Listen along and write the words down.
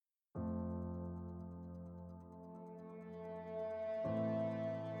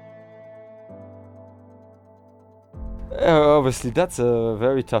Obviously, that's a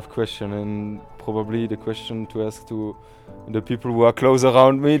very tough question, and probably the question to ask to the people who are close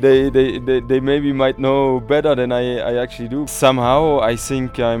around me. They maybe might know better than I actually do. Somehow, I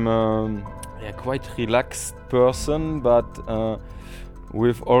think I'm a quite relaxed person, but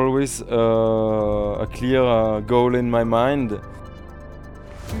with always a clear goal in my mind.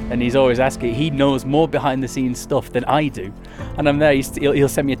 And he's always asking, he knows more behind the scenes stuff than I do. And I'm there, he'll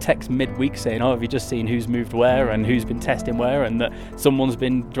send me a text midweek saying, oh, have you just seen who's moved where and who's been testing where, and that someone's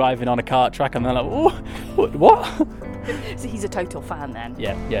been driving on a kart track, and they're like, oh, what? So he's a total fan then.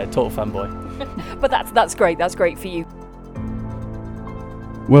 Yeah, total fanboy. But that's great for you.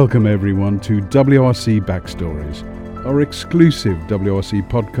 Welcome everyone to WRC Backstories, our exclusive WRC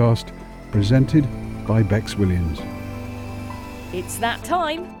podcast presented by Bex Williams. It's that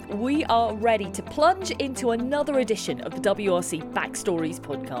time. We are ready to plunge into another edition of the WRC Backstories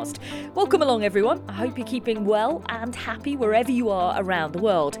podcast. Welcome along, everyone. I hope you're keeping well and happy wherever you are around the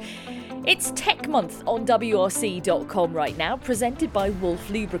world. It's Tech Month on WRC.com right now, presented by Wolf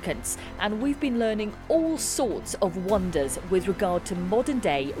Lubricants, and we've been learning all sorts of wonders with regard to modern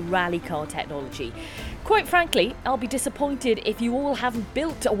day rally car technology. Quite frankly, I'll be disappointed if you all haven't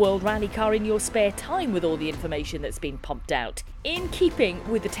built a world rally car in your spare time with all the information that's been pumped out. In keeping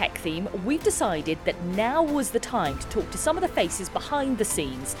with the tech theme, we've decided that now was the time to talk to some of the faces behind the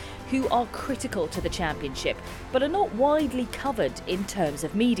scenes who are critical to the championship, but are not widely covered in terms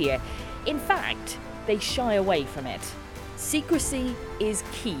of media. In fact, they shy away from it. Secrecy is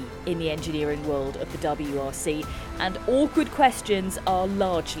key in the engineering world of the WRC, and awkward questions are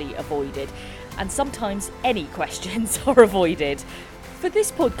largely avoided. And sometimes any questions are avoided. For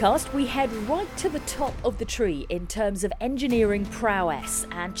this podcast, we head right to the top of the tree in terms of engineering prowess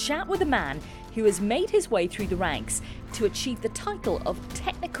and chat with a man who has made his way through the ranks to achieve the title of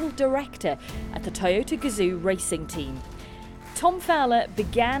Technical Director at the Toyota Gazoo racing team. Tom Fowler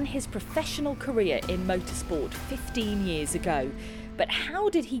began his professional career in motorsport 15 years ago. But how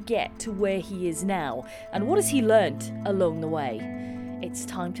did he get to where he is now? And what has he learnt along the way? It's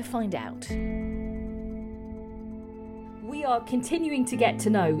time to find out. We are continuing to get to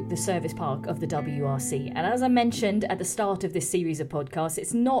know the service park of the WRC, and as I mentioned at the start of this series of podcasts,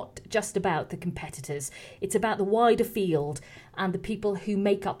 it's not just about the competitors, it's about the wider field and the people who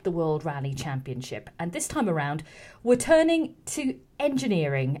make up the World Rally Championship. And this time around, we're turning to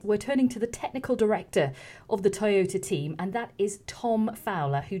engineering. We're turning to the technical director of the Toyota team, and that is Tom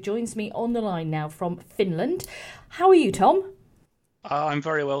Fowler, who joins me on the line now from Finland. How are you, Tom? I'm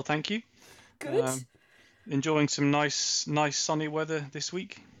very well, thank you. Good. Enjoying some nice sunny weather this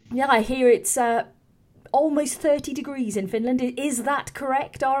week. Yeah, I hear it's almost 30 degrees in Finland. Is that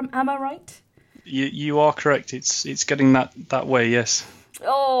correct? Am I right? You are correct. It's getting that way, yes.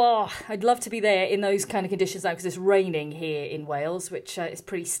 Oh, I'd love to be there in those kind of conditions now, because it's raining here in Wales, which is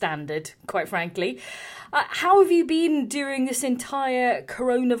pretty standard, quite frankly. How have you been during this entire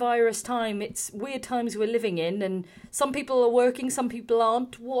coronavirus time? It's weird times we're living in, and some people are working, some people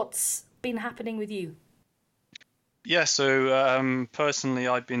aren't. What's been happening with you? Yeah, so personally,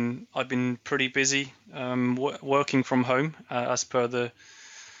 I've been pretty busy working from home as per the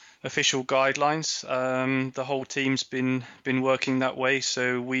official guidelines. The whole team's been working that way,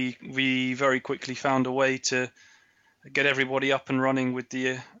 so we very quickly found a way to get everybody up and running with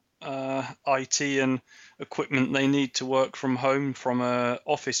the IT and equipment they need to work from home from a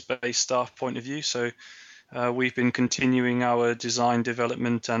office-based staff point of view. So we've been continuing our design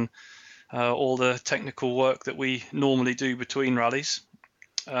development and all the technical work that we normally do between rallies.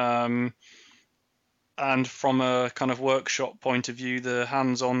 And from a kind of workshop point of view, the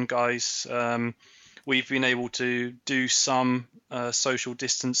hands-on guys, we've been able to do some social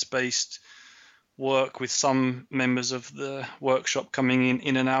distance-based work with some members of the workshop coming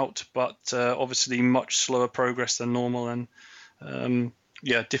in and out, but obviously much slower progress than normal, and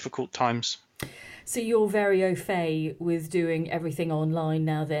difficult times. So you're very au fait with doing everything online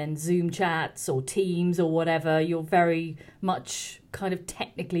now then, Zoom chats or Teams or whatever. You're very much kind of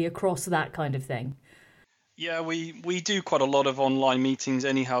technically across that kind of thing. Yeah, we do quite a lot of online meetings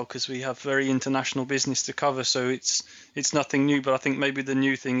anyhow, because we have very international business to cover, so it's nothing new. But I think maybe the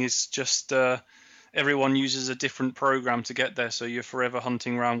new thing is just everyone uses a different program to get there, so you're forever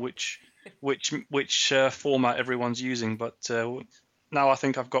hunting around which format everyone's using. But now I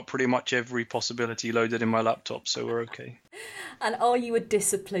think I've got pretty much every possibility loaded in my laptop, so we're okay. And are you a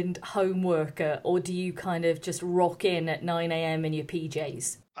disciplined home worker, or do you kind of just rock in at 9 a.m. in your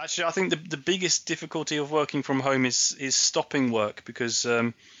PJs? Actually, I think the biggest difficulty of working from home is stopping work, because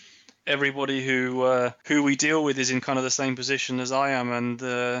everybody who we deal with is in kind of the same position as I am, and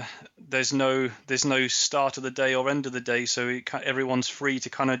there's no start of the day or end of the day, so everyone's free to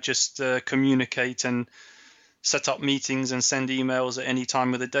kind of just communicate and set up meetings and send emails at any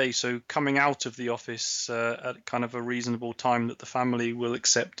time of the day. So coming out of the office at kind of a reasonable time that the family will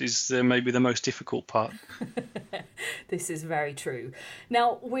accept is maybe the most difficult part. This is very true.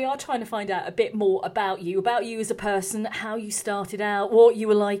 Now, we are trying to find out a bit more about you as a person, how you started out, what you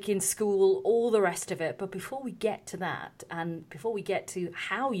were like in school, all the rest of it. But before we get to that, and before we get to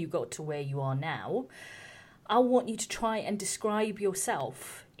how you got to where you are now, I want you to try and describe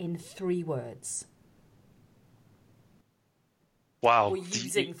yourself in 3 words. Wow. Or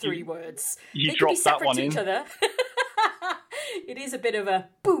using 3 words. You dropped that one in. Each other. It is a bit of a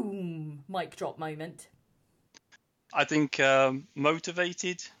boom mic drop moment. I think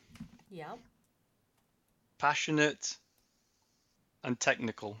motivated, Yeah. passionate, and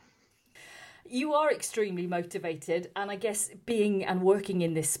technical. You are extremely motivated, and I guess being and working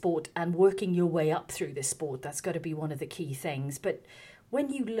in this sport and working your way up through this sport, that's got to be one of the key things. But when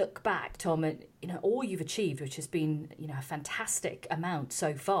you look back, Tom, at all you've achieved, which has been a fantastic amount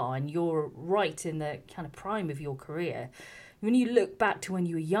so far, and you're right in the kind of prime of your career. When you look back to when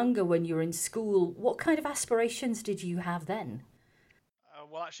you were younger, when you were in school, what kind of aspirations did you have then?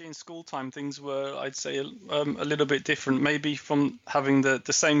 Well, actually, in school time, things were, I'd say, a little bit different. Maybe from having the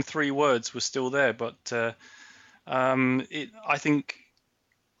same 3 words were still there, but I think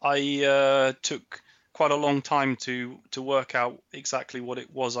I took quite a long time to work out exactly what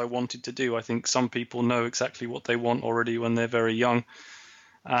it was I wanted to do. I think some people know exactly what they want already when they're very young,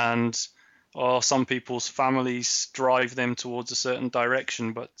 and some people's families drive them towards a certain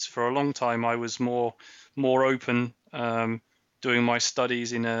direction. But for a long time, I was more open, doing my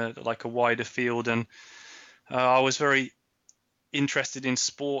studies in a wider field, and I was very interested in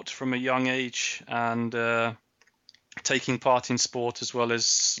sport from a young age, and taking part in sport as well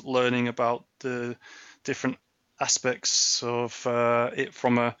as learning about the different aspects of it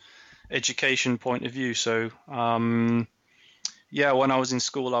from a education point of view. So when I was in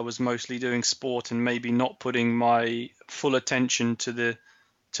school, I was mostly doing sport and maybe not putting my full attention to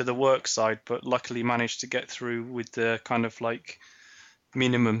the work side, but luckily managed to get through with the kind of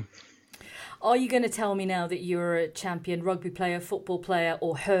minimum. Are you going to tell me now that you're a champion rugby player, football player,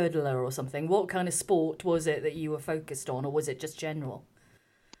 or hurdler or something? What kind of sport was it that you were focused on, or was it just general?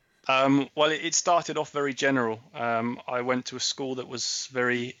 Well, it started off very general. I went to a school that was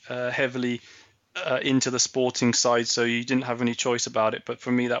very heavily into the sporting side, so you didn't have any choice about it. But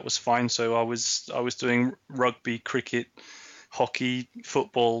for me, that was fine. So I was doing rugby, cricket, hockey,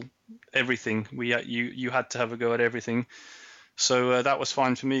 football, everything. You had to have a go at everything. So that was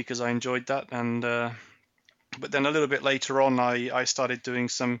fine for me because I enjoyed that. And but then a little bit later on, I started doing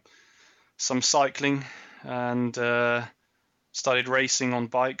some cycling and started racing on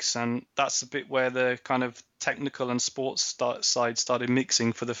bikes, and that's the bit where the kind of technical and sports side started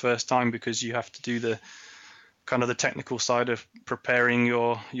mixing for the first time, because you have to do the kind of the technical side of preparing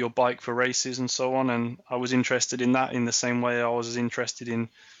your bike for races and so on. And I was interested in that in the same way I was interested in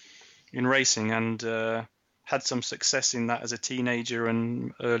racing, and had some success in that as a teenager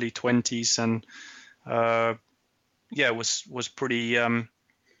and early 20s, and was pretty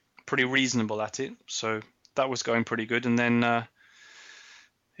reasonable at it. So that was going pretty good. And then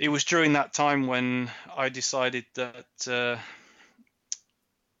it was during that time when I decided that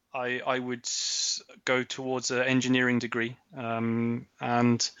I would go towards an engineering degree,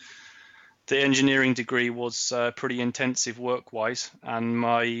 and the engineering degree was pretty intensive work-wise, and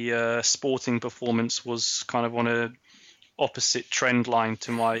my sporting performance was kind of on a opposite trend line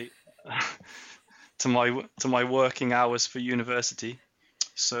to my to my working hours for university.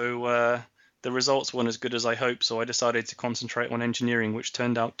 So the results weren't as good as I hoped, so I decided to concentrate on engineering, which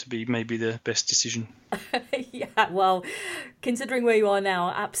turned out to be maybe the best decision. Yeah, well, considering where you are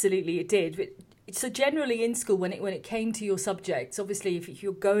now, absolutely it did. But so generally in school, when it came to your subjects, obviously if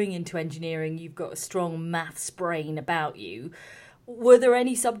you're going into engineering, you've got a strong maths brain about you. Were there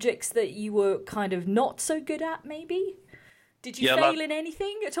any subjects that you were kind of not so good at, maybe? Did you fail in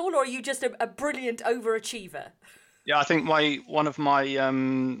anything at all, or are you just a brilliant overachiever? Yeah, I think one of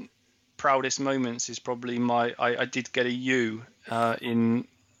my proudest moments is probably I did get a U in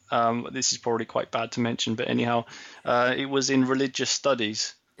this is probably quite bad to mention, but anyhow, it was in religious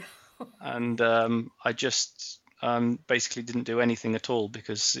studies, and I just basically didn't do anything at all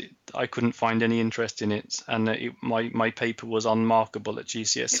because I couldn't find any interest in it, and my paper was unmarkable at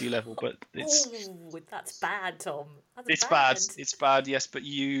GCSE level. But it's that's bad, Tom. It's bad. It's bad, yes. But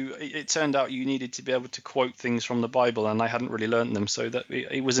it turned out you needed to be able to quote things from the Bible, and I hadn't really learnt them, so that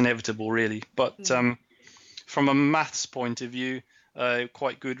it was inevitable, really. But from a maths point of view,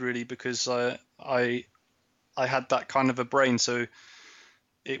 quite good, really, because I had that kind of a brain, so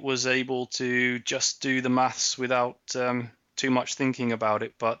it was able to just do the maths without too much thinking about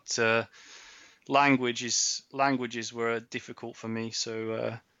it. But languages were difficult for me,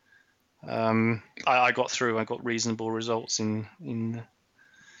 so I got through. I got reasonable results in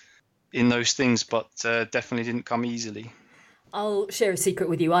those things, but definitely didn't come easily. I'll share a secret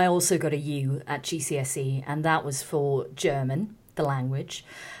with you. I also got a U at GCSE, and that was for German, the language.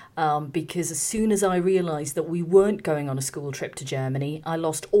 Because as soon as I realised that we weren't going on a school trip to Germany, I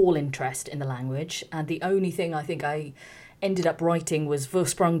lost all interest in the language. And the only thing I think I ended up writing was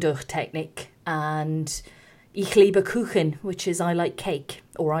Vorsprung durch Technik and Ich liebe Kuchen, which is I like cake,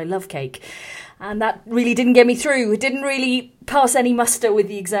 or I love cake. And that really didn't get me through. It didn't really pass any muster with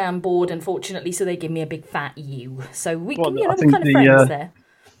the exam board, unfortunately, so they gave me a big fat U. So we're kind of friends there.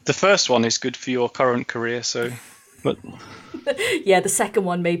 The first one is good for your current career, so... But yeah, the second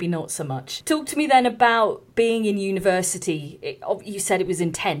one maybe not so much. Talk to me then about being in university. You said it was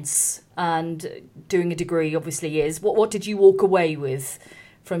intense, and doing a degree obviously is. What did you walk away with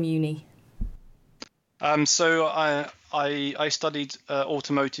from uni? So I studied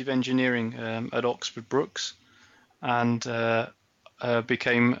automotive engineering at Oxford Brookes, and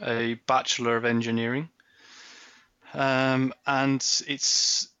became a Bachelor of Engineering. And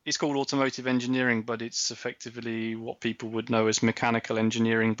it's called automotive engineering, but it's effectively what people would know as mechanical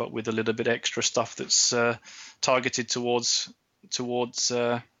engineering, but with a little bit extra stuff that's targeted towards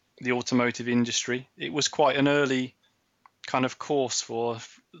the automotive industry. It was quite an early kind of course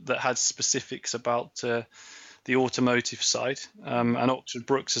that had specifics about the automotive side, and Oxford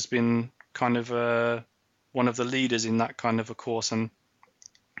Brookes has been kind of one of the leaders in that kind of a course, and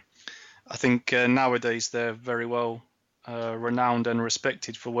I think nowadays they're very well renowned and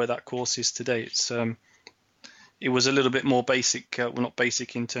respected for where that course is today. It was a little bit more basic, well, not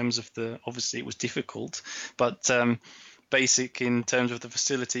basic in terms of obviously it was difficult, but basic in terms of the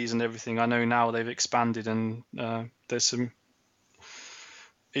facilities and everything. I know now they've expanded, and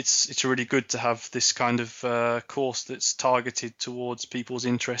it's really good to have this kind of course that's targeted towards people's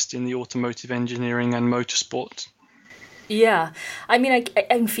interest in the automotive engineering and motorsport. Yeah, I mean,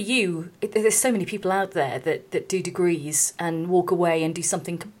 and for you, there's so many people out there that do degrees and walk away and do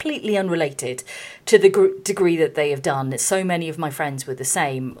something completely unrelated to the degree that they have done. So many of my friends were the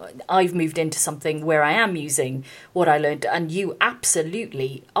same. I've moved into something where I am using what I learned, and you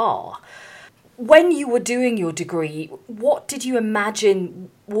absolutely are. When you were doing your degree, what did you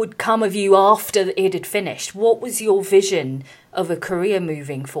imagine would come of you after it had finished? What was your vision of a career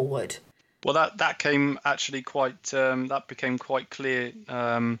moving forward? Well, that came actually that became quite clear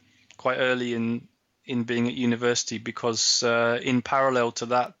quite early in being at university, because in parallel to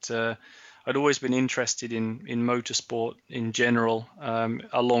that, I'd always been interested in motorsport in general,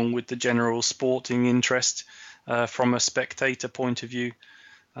 along with the general sporting interest from a spectator point of view.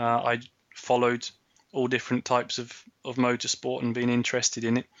 I followed all different types of motorsport and been interested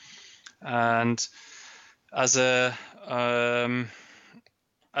in it, and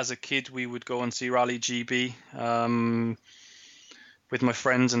as a kid, we would go and see Rally GB with my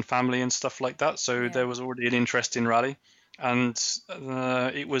friends and family and stuff like that. So there was already an interest in rally, and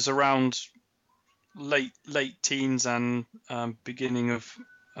it was around late teens and beginning of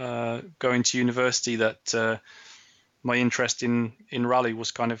going to university that my interest in rally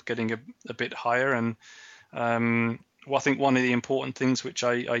was kind of getting a bit higher. And I think one of the important things which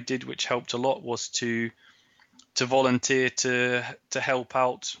I did, which helped a lot, was to volunteer to help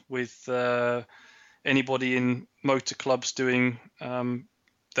out with anybody in motor clubs doing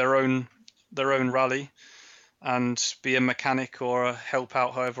their own rally, and be a mechanic or help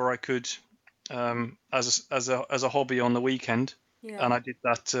out however I could as a hobby on the weekend. Yeah. And I did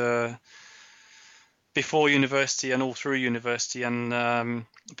that before university and all through university, and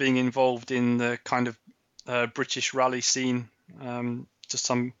being involved in the kind of British rally scene to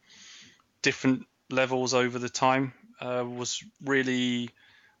some different levels over the time was really,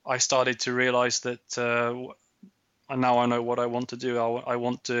 I started to realize that now I know what I want to do. I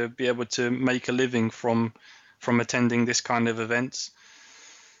want to be able to make a living from attending this kind of events,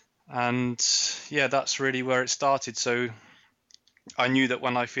 and yeah, that's really where it started. So I knew that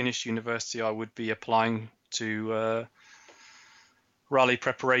when I finished university I would be applying to rally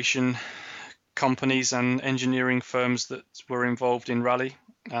preparation companies and engineering firms that were involved in rally,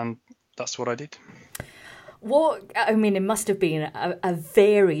 and that's what I did. I mean, it must have been a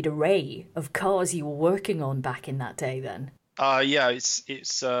varied array of cars you were working on back in that day then. Yeah,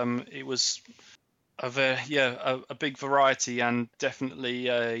 it was a big variety, and definitely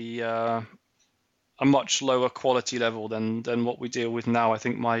a much lower quality level than what we deal with now. I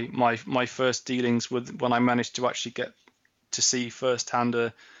think my first dealings with, when I managed to actually get to see firsthand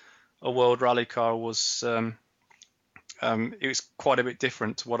a World Rally car, was it was quite a bit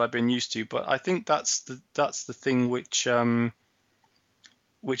different to what I've been used to. But I think that's the thing which is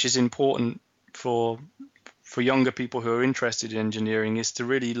important for younger people who are interested in engineering, is to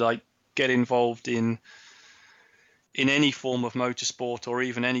really like get involved in any form of motorsport, or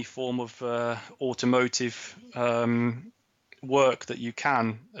even any form of automotive work that you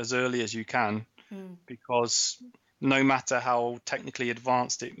can, as early as you can, because no matter how technically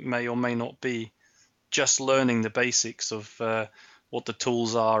advanced it may or may not be, just learning the basics of what the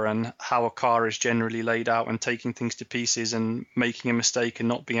tools are and how a car is generally laid out, and taking things to pieces and making a mistake and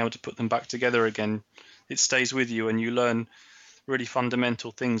not being able to put them back together again, it stays with you, and you learn really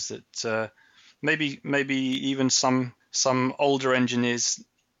fundamental things that maybe even some older engineers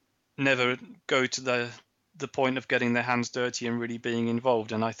never go to the point of getting their hands dirty and really being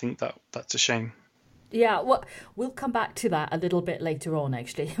involved, and I think that's a shame. Yeah, well, we'll come back to that a little bit later on,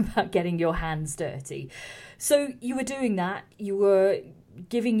 actually, about getting your hands dirty. So you were doing that, you were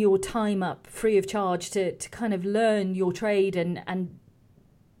giving your time up free of charge to kind of learn your trade and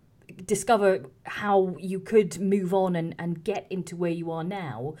discover how you could move on and get into where you are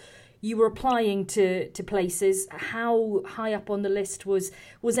now. You were applying to places. How high up on the list was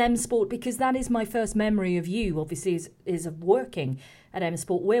M Sport? Because that is my first memory of you, obviously, is of working at M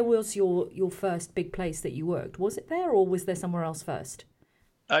Sport. Where was your first big place that you worked? Was it there, or was there somewhere else first?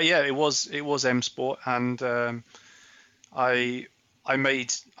 Yeah, it was M Sport, and I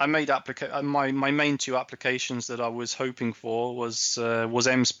made my main two applications that I was hoping for was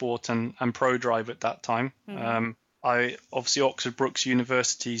M Sport and ProDrive at that time. Mm-hmm. Obviously Oxford Brookes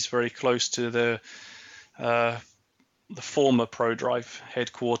University is very close to the former ProDrive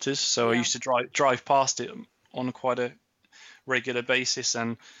headquarters, so yeah. I used to drive past it on quite a regular basis,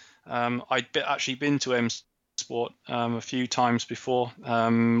 and I'd actually been to M Sport a few times before,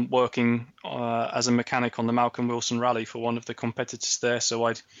 working as a mechanic on the Malcolm Wilson Rally for one of the competitors there. So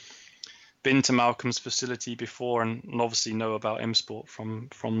I'd been to Malcolm's facility before, and obviously know about M Sport from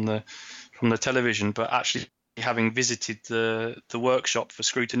the television, but actually having visited the workshop for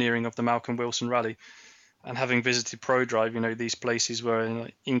scrutineering of the Malcolm Wilson Rally, and having visited ProDrive, these places were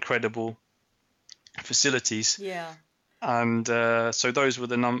incredible facilities. Yeah. And so those were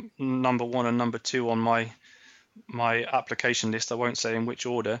the number one and number two on my application list. I won't say in which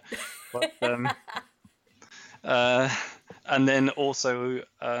order, but and then also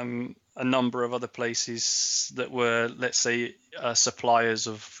a number of other places that were, let's say, suppliers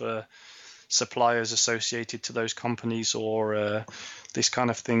associated to those companies, or this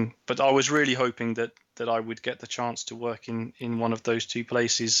kind of thing. But I was really hoping that I would get the chance to work in one of those two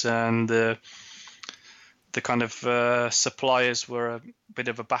places, and the kind of suppliers were a bit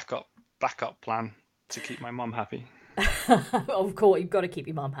of a backup plan to keep my mum happy. Of course, you've got to keep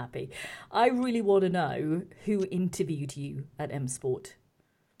your mum happy. I really want to know who interviewed you at M Sport.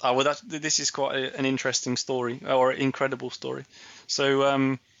 Well, this is quite an interesting story, or an incredible story.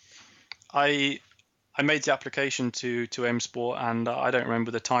 So I made the application to M Sport, and I don't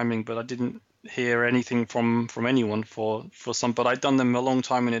remember the timing, but I didn't hear anything from anyone for some. But I'd done them a long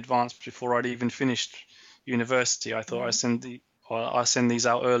time in advance, before I'd even finished university. I thought I'd send these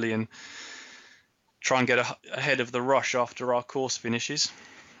out early and try and get ahead of the rush after our course finishes.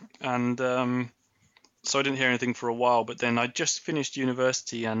 And so I didn't hear anything for a while, but then I just finished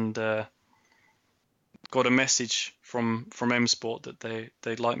university and got a message from M Sport that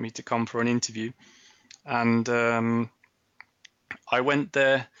they'd like me to come for an interview. And I went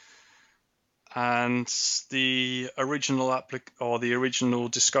there, and the original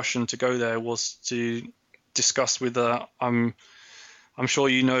discussion to go there was to discuss with I'm sure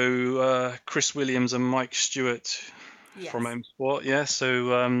you know Chris Williams and Mike Stewart. Yes. From M Sport, yeah.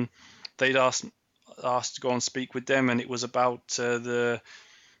 So they'd asked to go and speak with them, and it was about the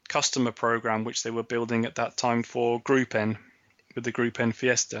customer program which they were building at that time for Group N, with the Group N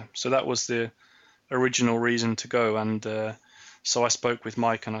Fiesta. So that was the original reason to go, and so I spoke with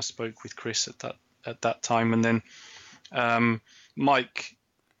Mike and I spoke with Chris at that time, and then Mike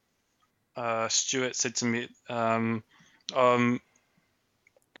Stewart said to me,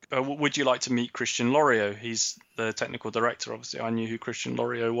 would you like to meet Christian Loriot? He's the technical director. Obviously, I knew who Christian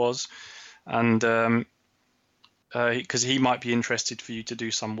Loriot was, and because he might be interested for you to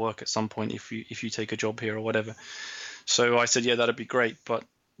do some work at some point if you take a job here or whatever. So I said, yeah, that'd be great, but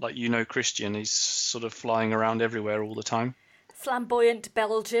like Christian, he's sort of flying around everywhere all the time. Flamboyant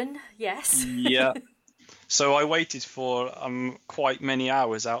Belgian, yes. Yeah. So I waited for quite many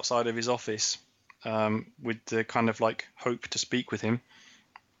hours outside of his office with the kind of like hope to speak with him.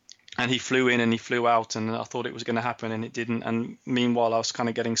 And he flew in and he flew out, and I thought it was going to happen, and it didn't. And meanwhile, I was kind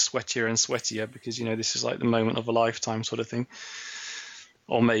of getting sweatier and sweatier because, this is like the moment of a lifetime sort of thing,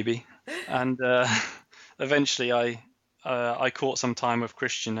 or maybe. And eventually I caught some time with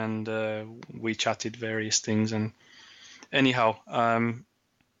Christian, and we chatted various things. And anyhow, I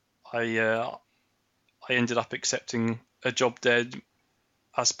ended up accepting a job there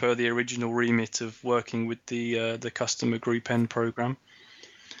as per the original remit of working with the customer Group N program.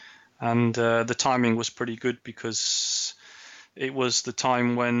 And the timing was pretty good because it was the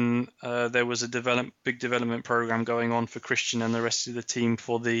time when there was a big development program going on for Christian and the rest of the team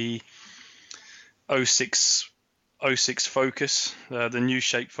for the 06 Focus, the new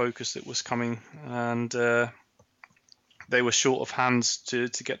shape Focus that was coming. And they were short of hands to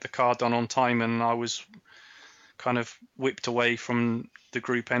get the car done on time, and I was kind of whipped away from the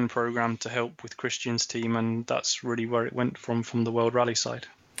Group N program to help with Christian's team, and that's really where it went from the World Rally side.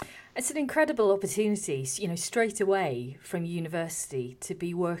 It's an incredible opportunity, straight away from university to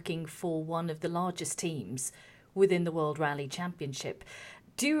be working for one of the largest teams within the World Rally Championship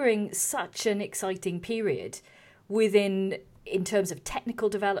during such an exciting period in terms of technical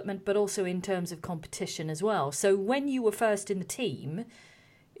development, but also in terms of competition as well. So when you were first in the team,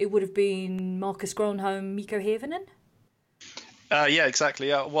 it would have been Marcus Gronholm, Mikko Hirvonen? Yeah, exactly.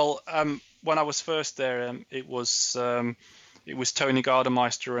 Yeah. Well, when I was first there, it was Tony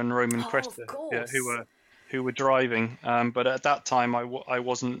Gardemeister and Roman Cresta, who were driving. But at that time, I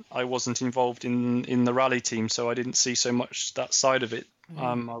wasn't involved in the rally team, so I didn't see so much that side of it.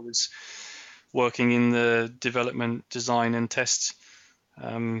 I was working in the development, design, and test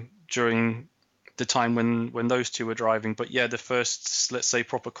during the time when those two were driving. But yeah, the first, let's say,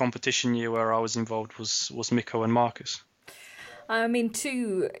 proper competition year where I was involved was Mikko and Marcus. I mean,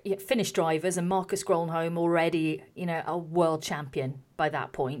 two Finnish drivers, and Marcus Gronholm already, a world champion by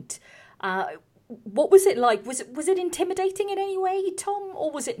that point. What was it like? Was it intimidating in any way, Tom,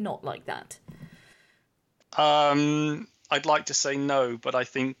 or was it not like that? I'd like to say no, but I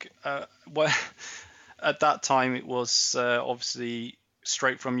think at that time it was obviously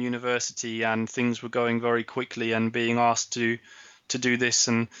straight from university, and things were going very quickly, and being asked to do this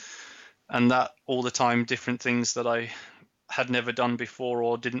and that all the time, different things that I had never done before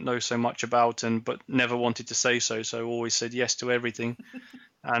or didn't know so much about, but never wanted to say so always said yes to everything.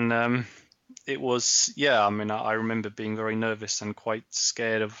 And it was, I remember being very nervous and quite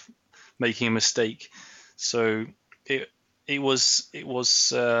scared of making a mistake, so it was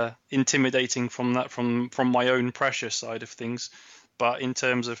intimidating from my own pressure side of things, but in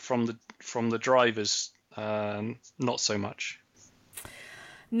terms of from the drivers, not so much.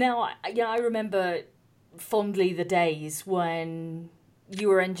 Now, I remember fondly the days when you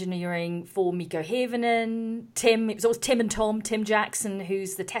were engineering for Mikko Hirvonen, it was always Tim and Tom. Tim Jackson,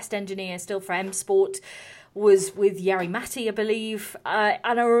 who's the test engineer still for M Sport, was with Jari-Matti, I believe.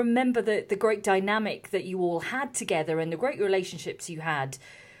 And I remember the great dynamic that you all had together and the great relationships you had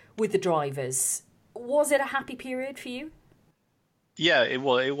with the drivers. Was it a happy period for you? Yeah, it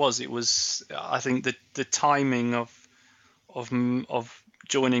was. It was. I think the timing of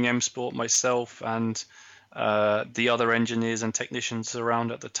joining M Sport myself and the other engineers and technicians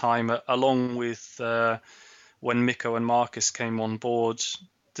around at the time, along with when Mikko and Marcus came on board,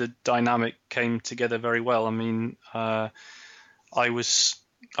 the dynamic came together very well. I mean, I was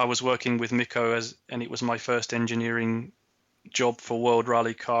working with Mikko and it was my first engineering job for World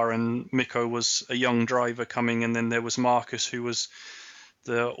Rally Car, and Mikko was a young driver coming, and then there was Marcus, who was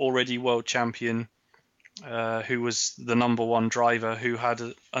the already world champion, who was the number one driver, who had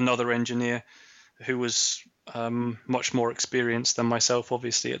another engineer who was much more experienced than myself,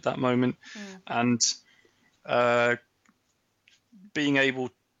 obviously, at that moment. And being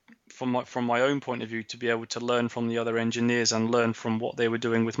able, from my own point of view, to be able to learn from the other engineers and learn from what they were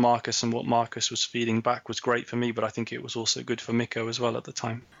doing with Marcus and what Marcus was feeding back was great for me, but I think it was also good for Mikko as well at the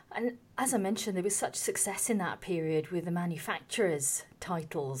time. And as I mentioned, there was such success in that period with the manufacturers'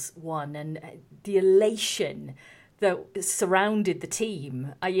 titles won and the elation that surrounded the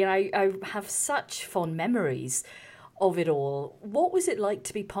team. I have such fond memories of it all. What was it like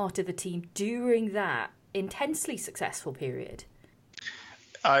to be part of the team during that intensely successful period?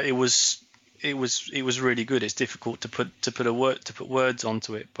 It was really good. It's difficult to put words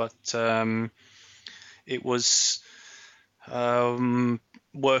onto it, but it was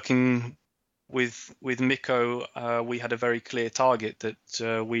working with Mikko. We had a very clear target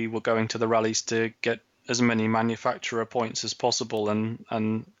that we were going to the rallies to get as many manufacturer points as possible,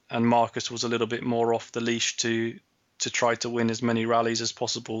 and Marcus was a little bit more off the leash to try to win as many rallies as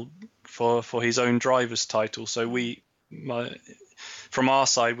possible for his own driver's title. So from our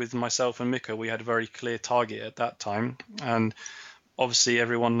side, with myself and Mikko, we had a very clear target at that time, and obviously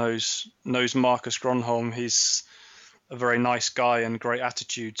everyone knows Marcus Gronholm. He's a very nice guy and great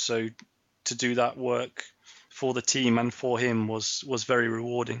attitude, so to do that work for the team and for him was very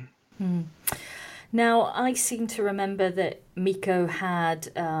rewarding. Now, I seem to remember that Mikko had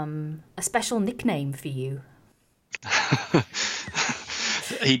a special nickname for you.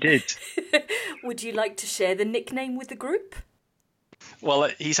 He did. Would you like to share the nickname with the group? Well,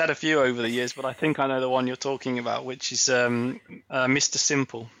 he's had a few over the years, but I think I know the one you're talking about, which is Mr.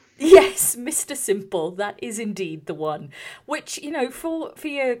 Simple. Yes, Mr. Simple. That is indeed the one. Which, for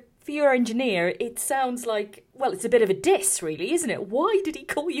your engineer, it sounds like, well, it's a bit of a diss, really, isn't it? Why did he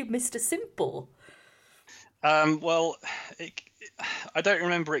call you Mr. Simple? Well, I don't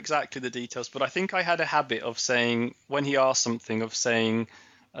remember exactly the details, but I think I had a habit of saying, when he asked something, of saying,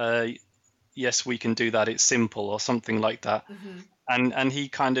 yes, we can do that, it's simple, or something like that. Mm-hmm. And he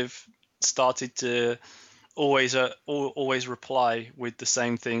kind of started to always reply with the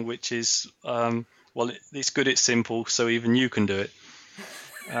same thing, which is, well, it's good, it's simple, so even you can do it.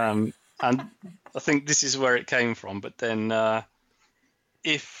 And I think this is where it came from. But then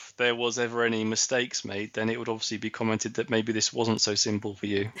if there was ever any mistakes made, then it would obviously be commented that maybe this wasn't so simple for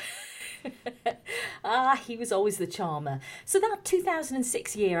you. He was always the charmer. So that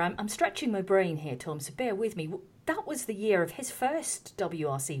 2006 year, I'm stretching my brain here, Tom, so bear with me. That was the year of his first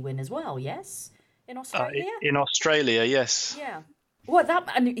WRC win as well, yes? In Australia? In Australia, yes. Yeah. Well,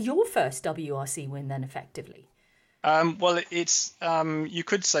 and your first WRC win then, effectively? Well, it's you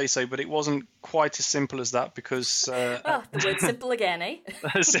could say so, but it wasn't quite as simple as that because... the word simple again, eh?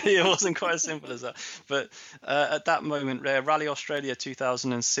 See, it wasn't quite as simple as that. But at that moment, Rally Australia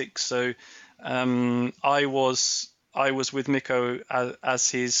 2006, so I was with Mikko as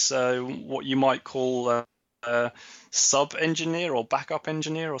his, what you might call sub-engineer or backup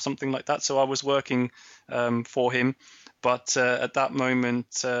engineer or something like that. So I was working for him. But at that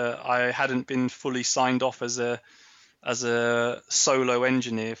moment, I hadn't been fully signed off as a solo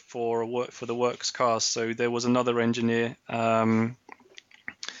engineer for the works cars. So there was another engineer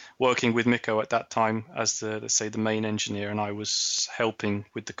working with Mikko at that time as let's say the main engineer, and I was helping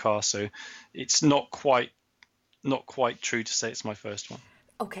with the car. So it's not quite true to say it's my first one.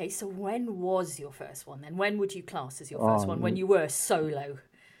 Okay, so when was your first one then? When would you class as your first one? When you were solo?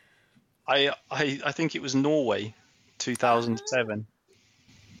 I think it was Norway, 2007.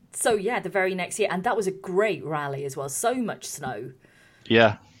 So yeah, the very next year, and that was a great rally as well. So much snow.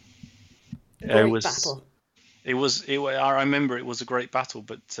 Yeah, great battle. I remember it was a great battle,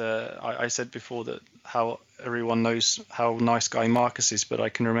 but I said before that how everyone knows how nice guy Marcus is, but I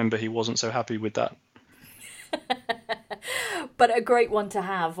can remember he wasn't so happy with that. But a great one to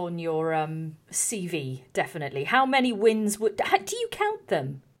have on your CV, definitely. How many wins do you count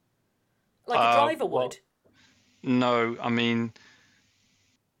them? Like a driver would? No, I mean.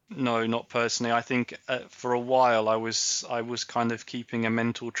 No, not personally. I think for a while I was kind of keeping a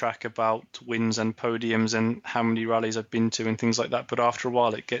mental track about wins and podiums and how many rallies I've been to and things like that. But after a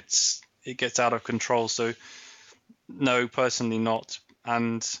while, it gets out of control. So no, personally not.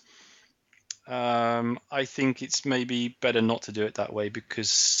 And I think it's maybe better not to do it that way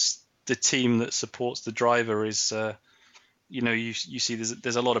because the team that supports the driver is, you see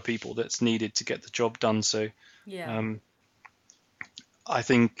there's a lot of people that's needed to get the job done. So yeah. I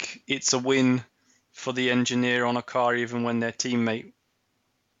think it's a win for the engineer on a car, even when their teammate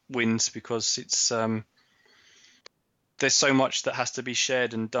wins, because it's there's so much that has to be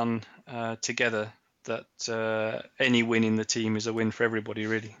shared and done together that any win in the team is a win for everybody,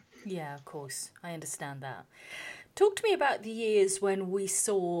 really. Yeah, of course. I understand that. Talk to me about the years when we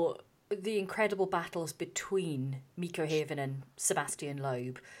saw the incredible battles between Mikko Hirvonen and Sebastian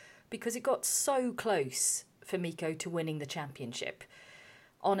Loeb, because it got so close for Mikko to winning the championship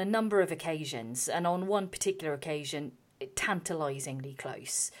on a number of occasions, and on one particular occasion, tantalisingly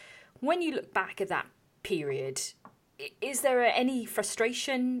close. When you look back at that period, is there any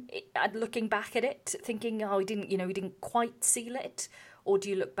frustration at looking back at it, thinking, oh, he didn't quite seal it, or do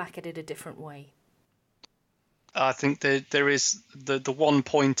you look back at it a different way? I think there is the one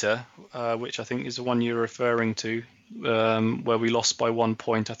pointer, which I think is the one you're referring to, where we lost by 1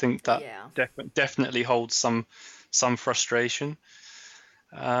 point. I think that definitely holds some frustration.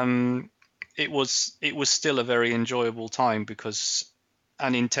 it was still a very enjoyable time, because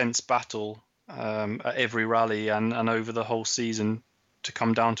an intense battle at every rally and over the whole season to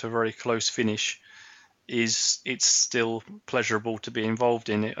come down to a very close finish it's still pleasurable to be involved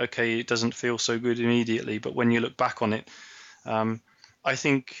in it. Okay, it doesn't feel so good immediately, but when you look back on it, I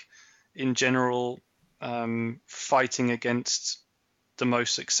think in general, fighting against the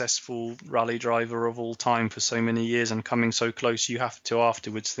most successful rally driver of all time for so many years and coming so close, you have to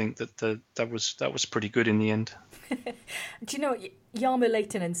afterwards think that that was pretty good in the end. Do you know what? Jarmo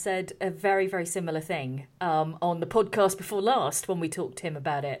Lehtinen said a very, very similar thing on the podcast before last when we talked to him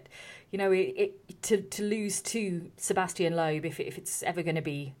about it. You know, to lose to Sebastian Loeb, if it's ever going to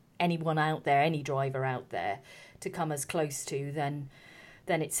be anyone out there, any driver out there, to come as close to, then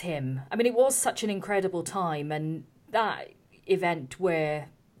it's him. I mean, it was such an incredible time, and that event where,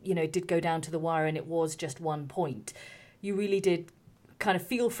 you know, it did go down to the wire and it was just 1 point, you really did kind of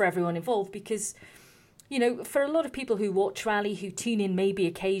feel for everyone involved, because, you know, for a lot of people who watch rally, who tune in maybe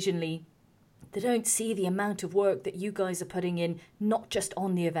occasionally, they don't see the amount of work that you guys are putting in, not just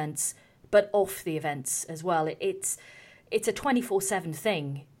on the events, but off the events as well. It's a 24/7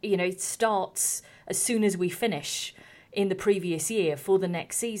 thing. You know, it starts as soon as we finish in the previous year for the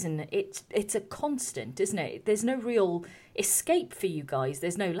next season. It's a constant, isn't it? There's no real escape for you guys.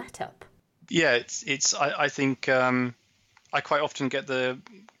 There's no let up. Yeah, I think I quite often get the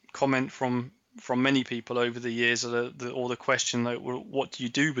comment from many people over the years, or the question, like, well, what do you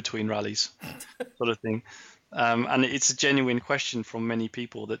do between rallies, sort of thing. And it's a genuine question from many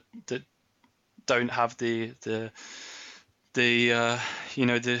people that don't have the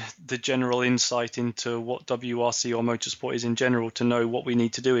general insight into what WRC or motorsport is in general to know what we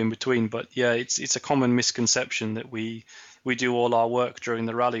need to do in between. But yeah, it's a common misconception that we do all our work during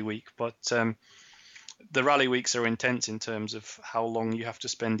the rally week, but the rally weeks are intense in terms of how long you have to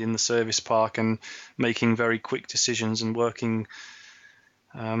spend in the service park and making very quick decisions and working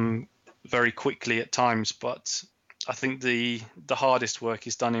very quickly at times. But I think the hardest work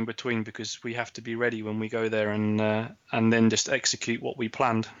is done in between, because we have to be ready when we go there and then just execute what we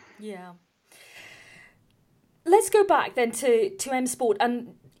planned. Yeah. Let's go back then to M Sport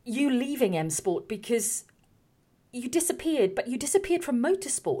and you leaving M Sport, because you disappeared, but you disappeared from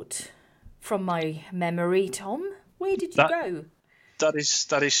motorsport, from my memory, Tom. Where did you go? That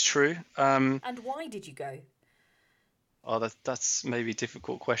is true. And why did you go? Oh, that's maybe a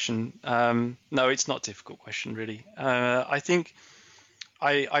difficult question. No, it's not a difficult question, really. I think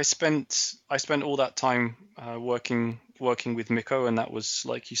I spent all that time working with Mikko, and that was,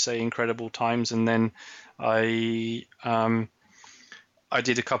 like you say, incredible times. And then I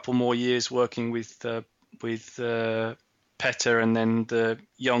did a couple more years working with Petter and then the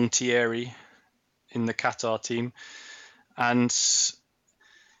young Thierry in the Qatar team, and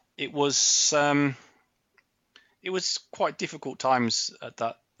it was quite difficult times at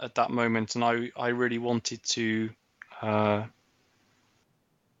that moment, and I really wanted to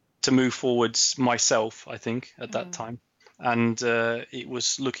move forwards myself, I think, at that time, and it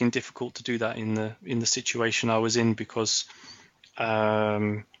was looking difficult to do that in the situation I was in, because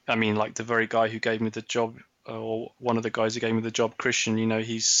I mean, like, the very guy who gave me the job, or one of the guys who gave me the job, Christian, you know,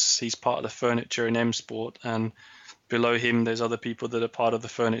 he's part of the furniture in M Sport, and below him there's other people that are part of the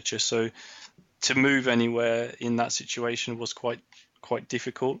furniture. So to move anywhere in that situation was quite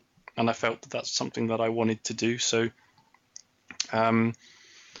difficult, and I felt that that's something that I wanted to do. So I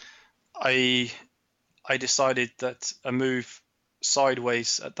decided that a move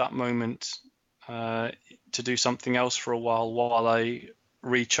sideways at that moment, to do something else for a while I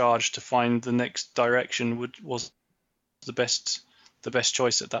recharged to find the next direction, was the best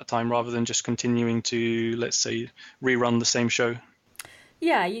choice at that time, rather than just continuing to, let's say, rerun the same show.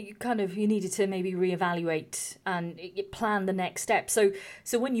 Yeah, you needed to maybe reevaluate and plan the next step. So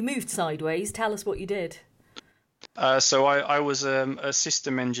when you moved sideways, tell us what you did. So I was a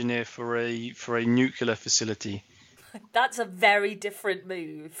system engineer for a nuclear facility. That's a very different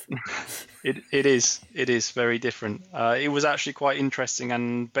move. It is very different. It was actually quite interesting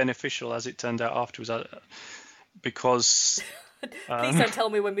and beneficial, as it turned out afterwards, because. Please don't tell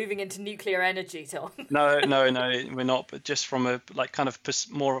me we're moving into nuclear energy, Tom. No, we're not. But just from a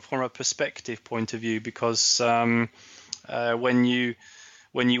more from a perspective point of view, because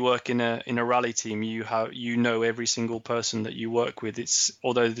when you work in a rally team, you know every single person that you work with.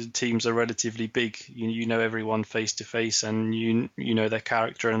 Although the teams are relatively big, you know everyone face to face, and you know their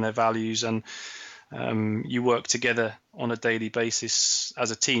character and their values, and you work together on a daily basis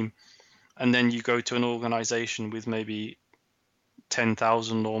as a team. And then you go to an organization with maybe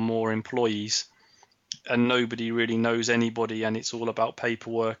 10,000 or more employees, and nobody really knows anybody, and it's all about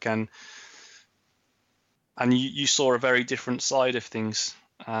paperwork, and you saw a very different side of things,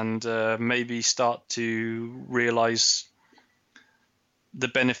 and maybe start to realize the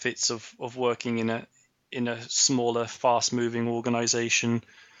benefits of working in a smaller, fast-moving organization,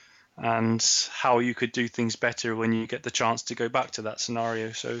 and how you could do things better when you get the chance to go back to that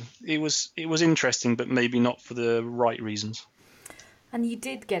scenario. So it was interesting, but maybe not for the right reasons. And you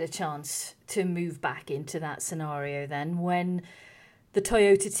did get a chance to move back into that scenario then when the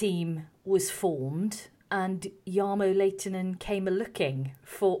Toyota team was formed and Jarmo Lehtinen came a-looking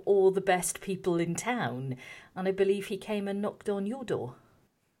for all the best people in town. And I believe he came and knocked on your door.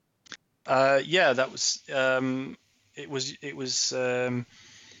 Yeah, that was it was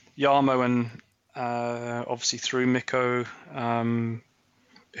Jarmo, and obviously through Mikko,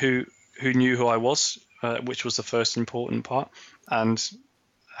 who knew who I was, which was the first important part, and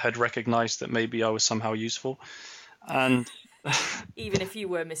had recognised that maybe I was somehow useful, and even if you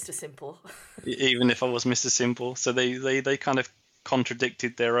were Mr. Simple. Even if I was Mr. Simple, so they kind of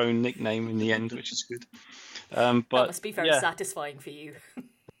contradicted their own nickname in the end, which is good. But that must be very satisfying for you.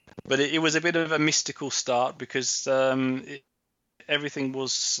 But it was a bit of a mystical start because everything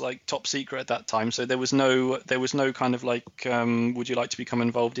was like top secret at that time. So there was no kind of like, would you like to become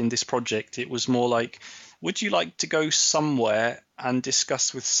involved in this project? It was more like, would you like to go somewhere and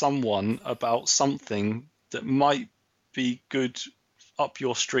discuss with someone about something that might be good up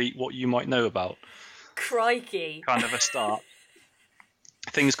your street, what you might know about? Crikey. Kind of a start.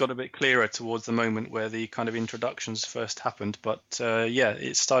 Things got a bit clearer towards the moment where the kind of introductions first happened, but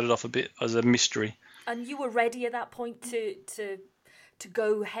it started off a bit as a mystery. And you were ready at that point to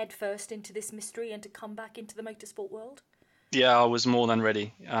go head first into this mystery and to come back into the motorsport world? Yeah, I was more than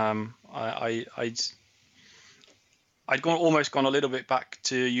ready. I'd almost gone a little bit back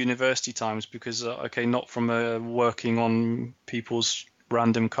to university times because, not from working on people's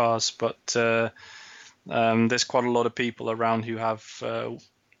random cars, but there's quite a lot of people around who have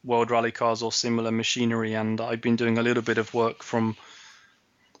World Rally cars or similar machinery, and I've been doing a little bit of work from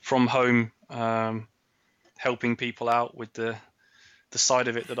home, helping people out with the side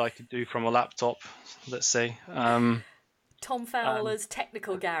of it that I could do from a laptop, let's say. Tom Fowler's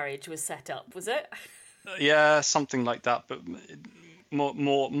technical garage was set up, was it? Yeah, something like that, but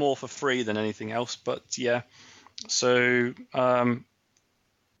more for free than anything else. But yeah, so and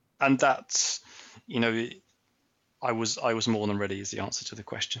that's, I was more than ready is the answer to the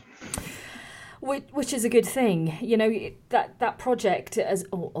question. Which is a good thing, that project,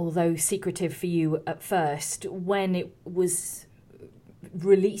 although secretive for you at first, when it was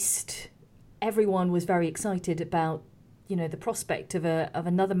released, everyone was very excited about, the prospect of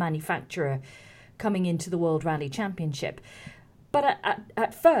another manufacturer coming into the World Rally Championship. But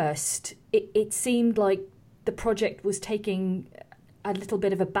at first, it seemed like the project was taking a little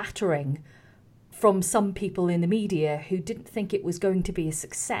bit of a battering from some people in the media who didn't think it was going to be a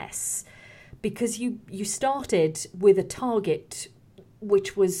success, because you started with a target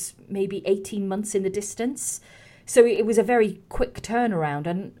which was maybe 18 months in the distance. So it was a very quick turnaround,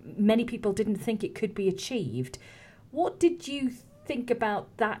 and many people didn't think it could be achieved. What did you think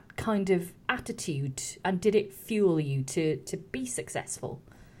about that kind of attitude, and did it fuel you to be successful?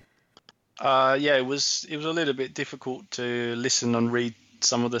 It was a little bit difficult to listen and read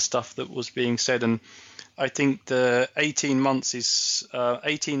some of the stuff that was being said, and I think the 18 months is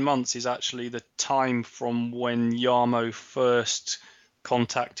actually the time from when Jarmo first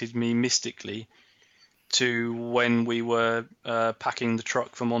contacted me mystically to when we were packing the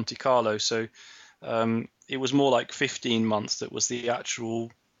truck for Monte Carlo. So it was more like 15 months that was the actual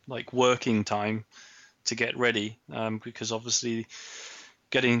like working time to get ready, because obviously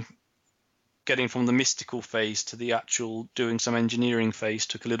getting from the mystical phase to the actual doing some engineering phase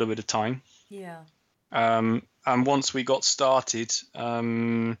took a little bit of time. Yeah. And once we got started,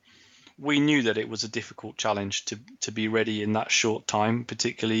 we knew that it was a difficult challenge to be ready in that short time,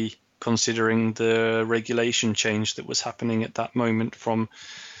 particularly considering the regulation change that was happening at that moment from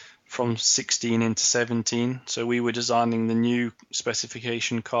 16 into 17. So we were designing the new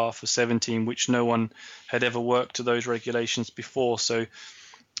specification car for 17, which no one had ever worked to those regulations before. So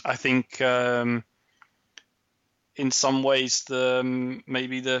I think in some ways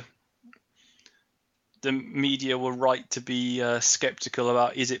maybe the media were right to be skeptical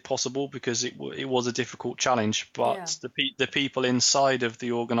about is it possible, because it was a difficult challenge. But yeah, the people inside of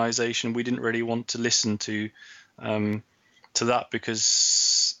the organization, we didn't really want to listen to that,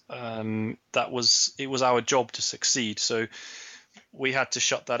 because it was our job to succeed. So we had to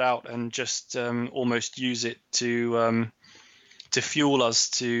shut that out and just almost use it to fuel us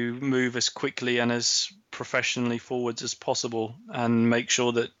to move as quickly and as professionally forwards as possible, and make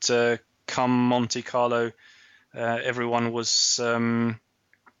sure that come Monte Carlo, everyone was,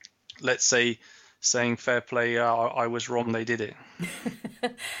 let's say, saying fair play, I was wrong, they did it.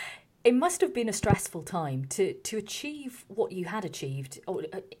 It must have been a stressful time to achieve what you had achieved, or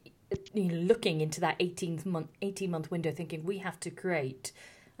looking into that 18-month window, thinking we have to create,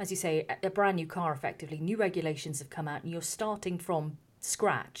 as you say, a brand new car. Effectively, new regulations have come out, and you're starting from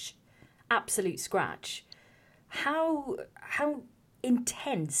scratch, absolute scratch. How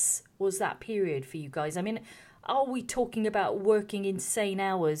intense was that period for you guys? I mean, are we talking about working insane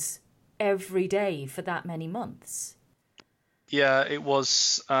hours every day for that many months? Yeah, it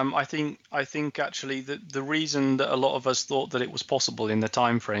was. I think actually the reason that a lot of us thought that it was possible in the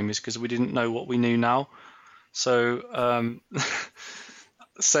time frame is because we didn't know what we knew now. So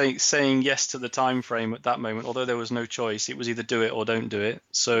saying yes to the time frame at that moment, although there was no choice, it was either do it or don't do it.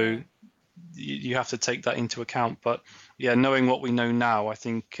 So you have to take that into account. But yeah, knowing what we know now, I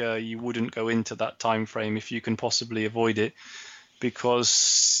think you wouldn't go into that time frame if you can possibly avoid it,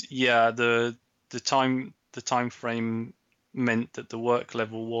 because the time frame meant that the work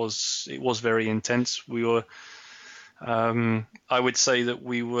level was very intense. We were, I would say that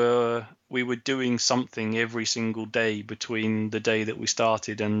we were doing something every single day between the day that we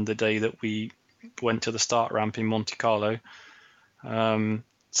started and the day that we went to the start ramp in Monte Carlo.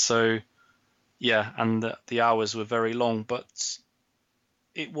 So yeah, and the hours were very long, but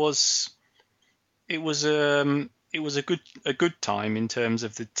it was a good time in terms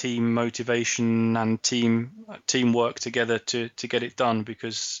of the team motivation and teamwork together to get it done,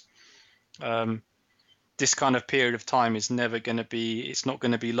 because this kind of period of time is never going to be, it's not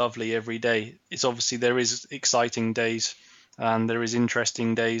going to be lovely every day. It's obviously, there is exciting days and there is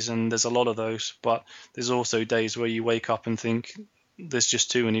interesting days, and there's a lot of those, but there's also days where you wake up and think there's just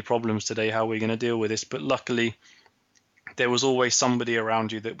too many problems today, how are we going to deal with this? But luckily there was always somebody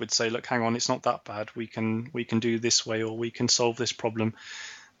around you that would say, look, hang on, it's not that bad, we can do this way, or we can solve this problem.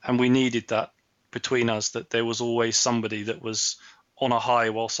 And we needed that between us, that there was always somebody that was on a high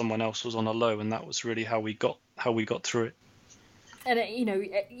while someone else was on a low, and that was really how we got through it. And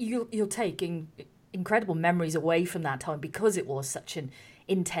you'll take incredible memories away from that time, because it was such an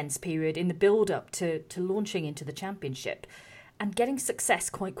intense period in the build up to launching into the championship and getting success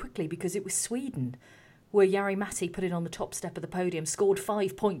quite quickly, because it was Sweden where Jari Matti put it on the top step of the podium, scored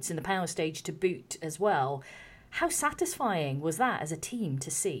 5 points in the power stage to boot as well. How satisfying was that as a team to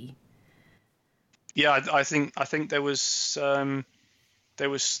see? Yeah, I think there was 3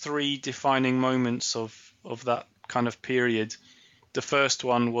 defining moments of that kind of period. The first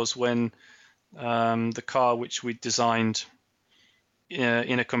one was when the car, which we designed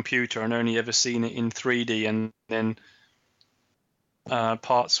in a computer and only ever seen it in 3D, and then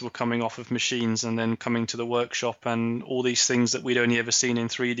parts were coming off of machines and then coming to the workshop, and all these things that we'd only ever seen in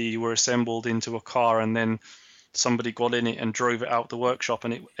 3D were assembled into a car, and then somebody got in it and drove it out the workshop,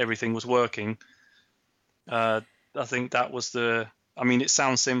 and everything was working. I think that was it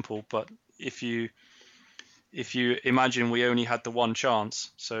sounds simple, but if you imagine we only had the one chance,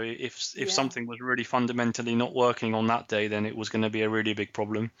 so if something was really fundamentally not working on that day, then it was going to be a really big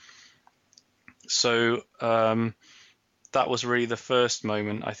problem. So that was really the first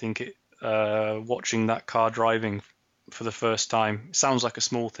moment, I think, watching that car driving for the first time. It sounds like a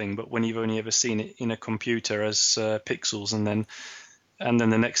small thing, but when you've only ever seen it in a computer as pixels, and then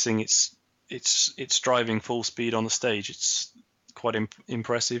the next thing it's driving full speed on the stage, it's quite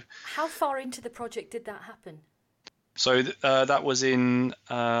impressive. How far into the project did that happen? So that was in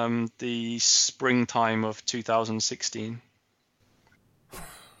the springtime of 2016.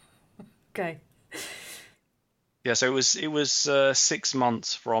 Okay. Yeah, so it was 6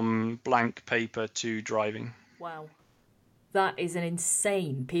 months from blank paper to driving. Wow. That is an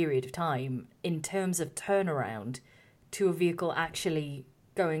insane period of time in terms of turnaround to a vehicle actually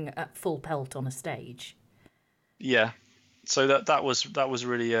going at full pelt on a stage. Yeah. So that was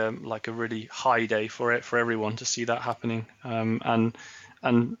really like a really high day for everyone to see that happening, and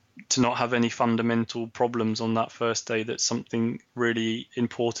to not have any fundamental problems on that first day, that something really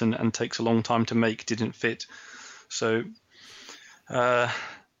important and takes a long time to make didn't fit. So,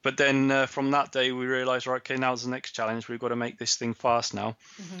 but then from that day we realized, right, okay, now's the next challenge. We've got to make this thing fast now.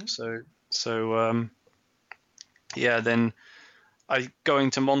 Mm-hmm. So then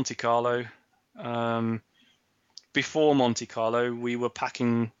going to Monte Carlo. Before Monte Carlo, we were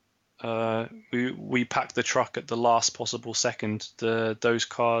packing. We packed the truck at the last possible second. Those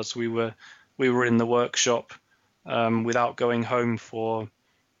cars, we were in the workshop without going home for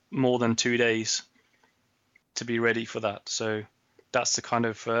more than 2 days to be ready for that. So that's the kind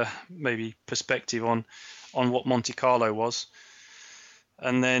of maybe perspective on what Monte Carlo was.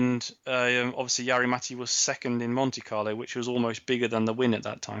 And then obviously Jari-Matti was second in Monte Carlo, which was almost bigger than the win at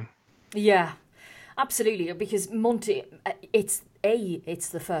that time. Yeah, absolutely. Because Monte, it's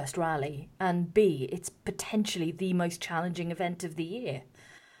the first rally, and B, it's potentially the most challenging event of the year.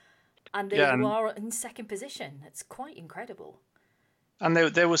 And there you are in second position. It's quite incredible. And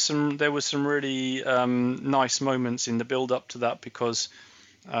there was some really nice moments in the build up to that, because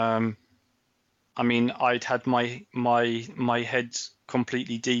I mean, I'd had my head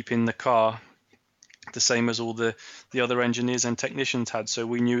completely deep in the car, the same as all the other engineers and technicians had. So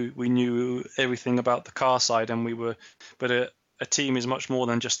we knew everything about the car side, and but a team is much more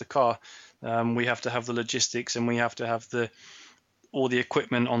than just the car. We have to have the logistics, and we have to have all the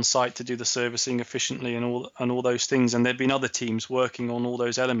equipment on site to do the servicing efficiently and all those things. And there'd been other teams working on all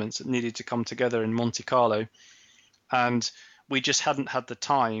those elements that needed to come together in Monte Carlo, and we just hadn't had the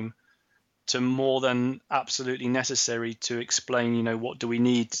time to more than absolutely necessary to explain, what do we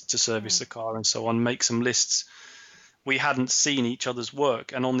need to service the car and so on, make some lists. We hadn't seen each other's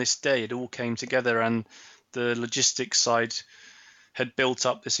work, and on this day it all came together, and the logistics side had built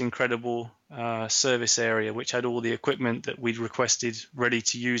up this incredible service area which had all the equipment that we'd requested ready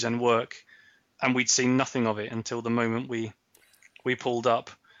to use and work, and we'd seen nothing of it until the moment we pulled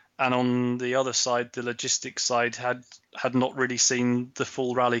up. And on the other side, the logistics side had not really seen the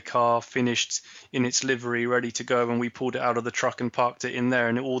full rally car finished in its livery, ready to go, and we pulled it out of the truck and parked it in there,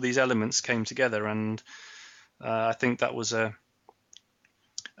 and all these elements came together. And I think that was a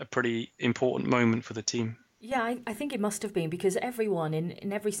pretty important moment for the team. Yeah, I think it must have been, because everyone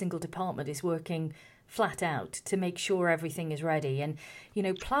in every single department is working flat out to make sure everything is ready. And,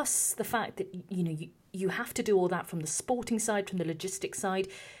 plus the fact that, you have to do all that from the sporting side, from the logistics side.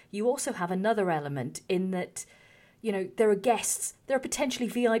 You also have another element in that, there are guests, there are potentially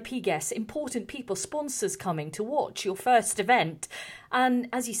VIP guests, important people, sponsors coming to watch your first event. And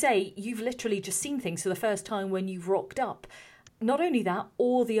as you say, you've literally just seen things for the first time when you've rocked up. Not only that,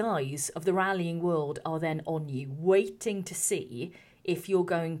 all the eyes of the rallying world are then on you, waiting to see if you're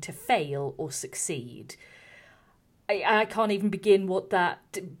going to fail or succeed. I can't even begin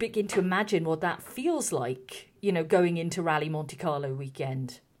to imagine what that feels like, going into Rally Monte Carlo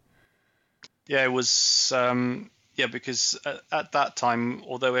weekend. Yeah, it was, because at that time,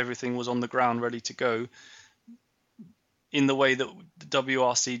 although everything was on the ground ready to go, in the way that the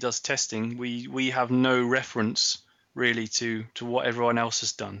WRC does testing, we have no reference really to what everyone else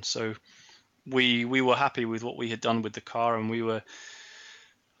has done. So we were happy with what we had done with the car, and we were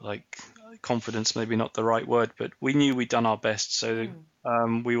confidence, maybe not the right word, but we knew we'd done our best. So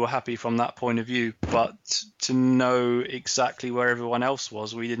we were happy from that point of view. But to know exactly where everyone else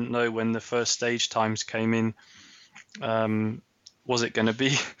was, we didn't know when the first stage times came in. Was it going to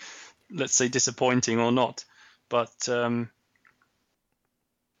be, let's say, disappointing or not? But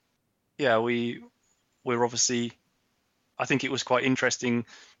we're obviously, I think it was quite interesting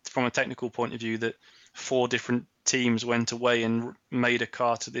from a technical point of view that 4 different teams went away and made a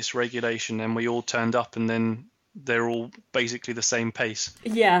car to this regulation, and we all turned up, and then they're all basically the same pace.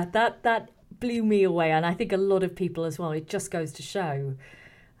 Yeah, that blew me away, and I think a lot of people as well. It just goes to show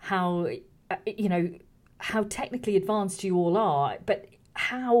how how technically advanced you all are, but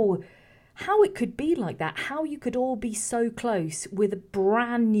how it could be like that, how you could all be so close with a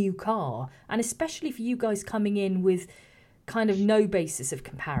brand new car, and especially for you guys coming in with kind of no basis of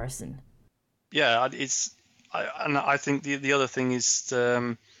comparison. Yeah, I think the other thing is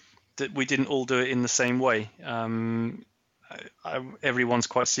that we didn't all do it in the same way. Everyone's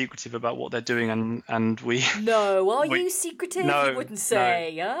quite secretive about what they're doing, and we. No, are you secretive? No, you wouldn't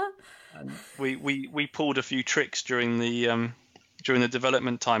say, no. We pulled a few tricks during the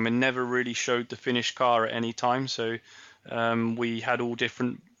development time and never really showed the finished car at any time. So we had all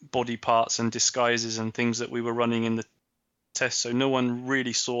different body parts and disguises and things that we were running in the test. So no one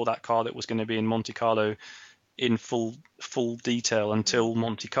really saw that car that was going to be in Monte Carlo in full detail until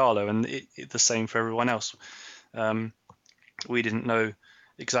Monte Carlo, and the same for everyone else. We didn't know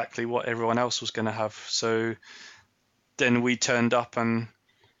exactly what everyone else was going to have. So then we turned up and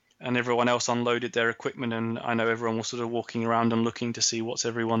everyone else unloaded their equipment, and I know everyone was sort of walking around and looking to see what's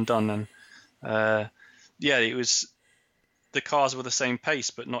everyone done. And it was, the cars were the same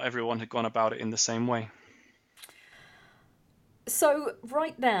pace, but not everyone had gone about it in the same way. So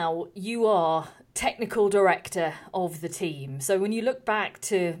right now you are technical director of the team. So when you look back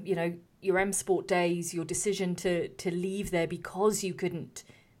to, your M Sport days, your decision to leave there because you couldn't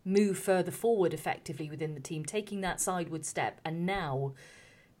move further forward effectively within the team, taking that sideward step, and now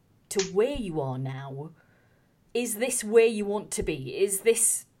to where you are now, is this where you want to be? Is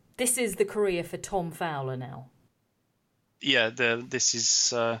this is the career for Tom Fowler now? this is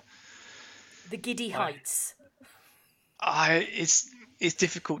The giddy heights. it's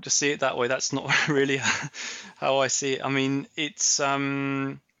difficult to see it that way. That's not really how I see it. I mean, it's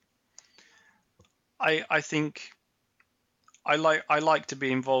I think I like to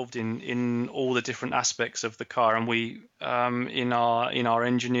be involved in all the different aspects of the car, and we in our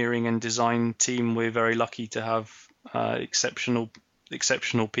engineering and design team, we're very lucky to have exceptional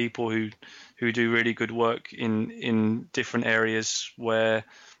people who do really good work in different areas where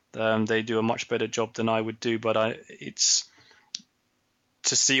they do a much better job than I would do. But it's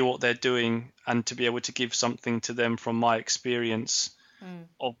to see what they're doing and to be able to give something to them from my experience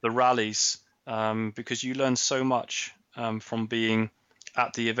of the rallies, because you learn so much from being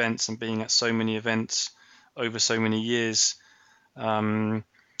at the events and being at so many events over so many years,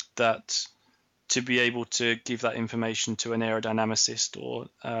 that to be able to give that information to an aerodynamicist or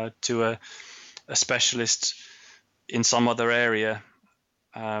to a specialist in some other area,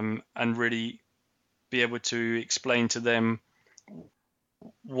 and really be able to explain to them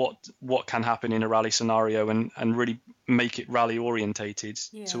what can happen in a rally scenario, and really make it rally orientated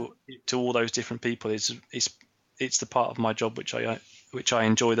to all those different people. It's the part of my job which I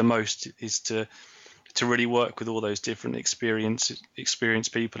enjoy the most, is to really work with all those different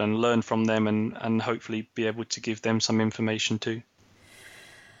experienced people and learn from them, and hopefully be able to give them some information too.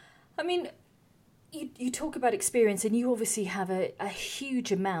 I mean, you talk about experience, and you obviously have a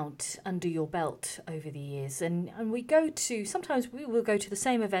huge amount under your belt over the years, and sometimes we will go to the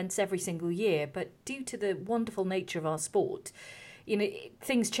same events every single year, but due to the wonderful nature of our sport,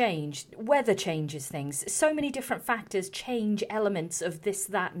 things change, weather changes things, so many different factors change elements of this,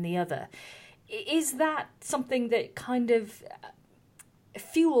 that and the other. Is that something that kind of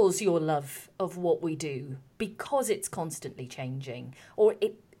fuels your love of what we do, because it's constantly changing, or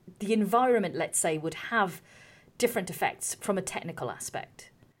the environment, let's say, would have different effects from a technical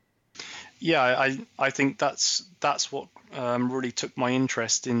aspect? Yeah, I think that's what really took my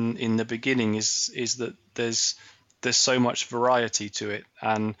interest in the beginning, is that there's so much variety to it,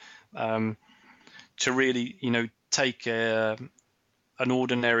 and to really take an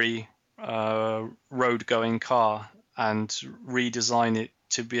ordinary road going car and redesign it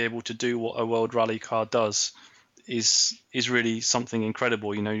to be able to do what a World Rally car does is really something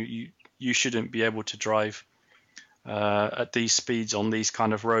incredible. You shouldn't be able to drive at these speeds on these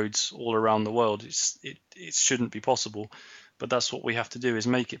kind of roads all around the world. It shouldn't be possible, but that's what we have to do, is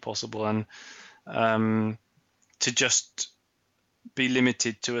make it possible. And to just be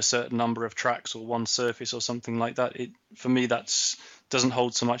limited to a certain number of tracks or one surface or something like that, for me doesn't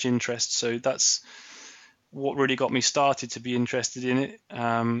hold so much interest. So that's what really got me started to be interested in it,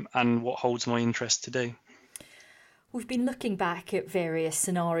 and what holds my interest today. We've been looking back at various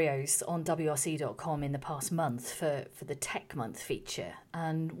scenarios on WRC.com in the past month for the Tech Month feature,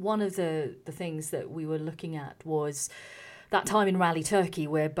 and one of the things that we were looking at was that time in Rally Turkey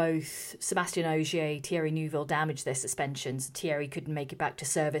where both Sébastien Ogier, Thierry Neuville damaged their suspensions. Thierry couldn't make it back to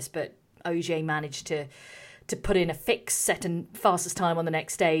service, but Ogier managed to put in a fix, set and fastest time on the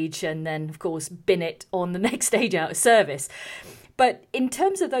next stage, and then, of course, bin it on the next stage out of service. But in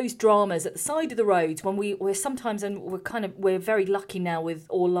terms of those dramas at the side of the roads, when we're sometimes, and we're very lucky now with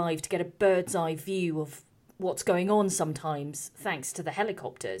All Live to get a bird's eye view of what's going on sometimes, thanks to the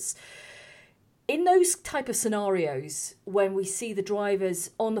helicopters. In those type of scenarios, when we see the drivers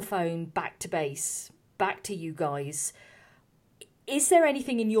on the phone back to base, back to you guys, is there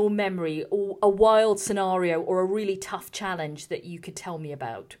anything in your memory, or a wild scenario or a really tough challenge that you could tell me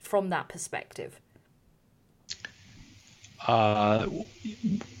about from that perspective?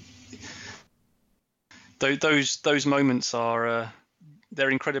 Those moments are they're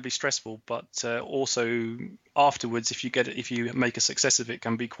incredibly stressful, but also afterwards, if you make a success of it,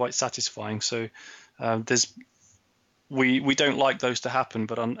 can be quite satisfying. So we don't like those to happen,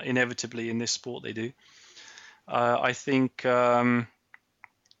 but inevitably in this sport they do. I think I've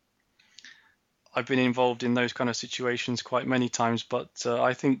been involved in those kind of situations quite many times, but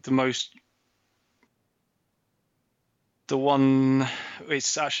I think the one,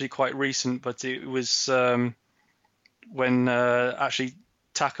 it's actually quite recent, but it was when actually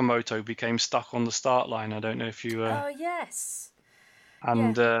Takamoto became stuck on the start line. I don't know if you... oh, yes.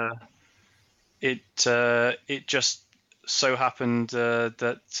 And it just so happened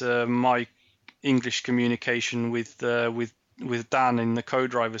that my English communication with Dan in the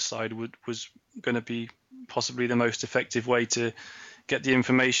co-driver's side was going to be possibly the most effective way to get the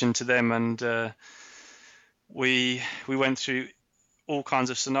information to them, and we went through all kinds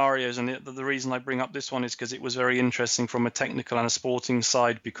of scenarios, and the reason I bring up this one is because it was very interesting from a technical and a sporting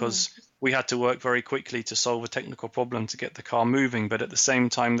side, because we had to work very quickly to solve a technical problem to get the car moving. But at the same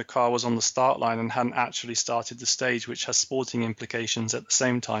time, the car was on the start line and hadn't actually started the stage, which has sporting implications at the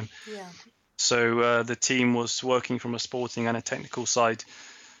same time. Yeah. So the team was working from a sporting and a technical side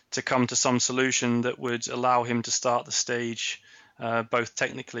to come to some solution that would allow him to start the stage both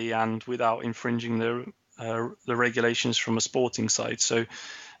technically and without infringing the regulations from a sporting side. So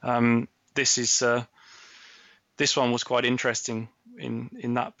this one was quite interesting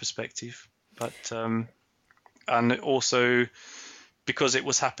in that perspective, but and also because it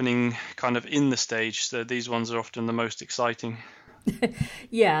was happening kind of in the stage, so these ones are often the most exciting.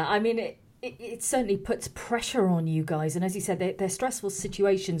 Yeah, I mean, it certainly puts pressure on you guys, and as you said, they're stressful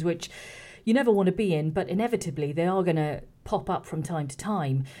situations which you never want to be in, but inevitably they are going to pop up from time to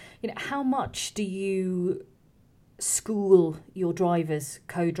time. You know, how much do you school your drivers,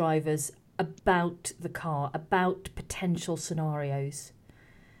 co-drivers, about the car, about potential scenarios?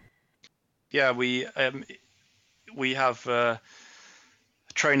 Yeah, we have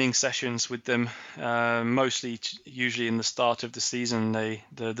training sessions with them, mostly usually in the start of the season.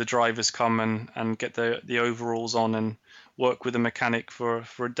 The drivers come and get the overalls on and work with a mechanic for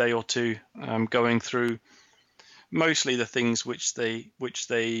a day or two, going through mostly the things which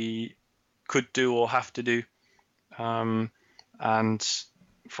they could do or have to do, and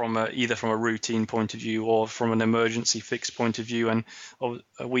either from a routine point of view or from an emergency fix point of view. And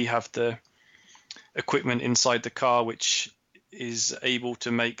we have the equipment inside the car which is able to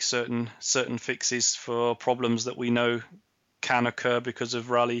make certain fixes for problems that we know can occur because of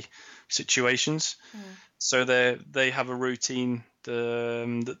rally situations. So they have a routine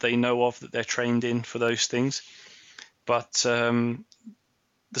that they know of, that they're trained in for those things. But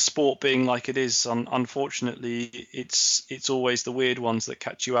the sport being like it is, unfortunately, it's always the weird ones that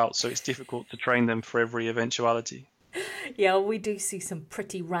catch you out. So it's difficult to train them for every eventuality. Yeah, we do see some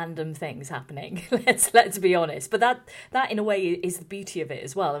pretty random things happening. Let's be honest. But that in a way is the beauty of it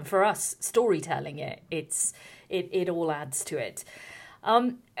as well. And for us, storytelling it all adds to it.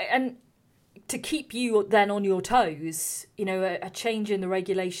 And to keep you then on your toes, you know, a change in the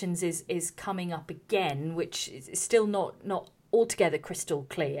regulations is coming up again, which is still not altogether crystal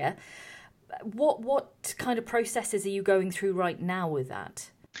clear. What kind of processes are you going through right now with that?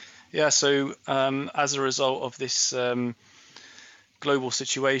 Yeah, so as a result of this global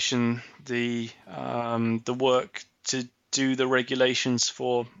situation, the work to do the regulations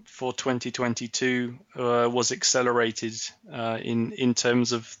for 2022 was accelerated in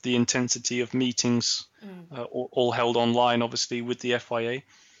terms of the intensity of meetings, all held online, obviously, with the FIA.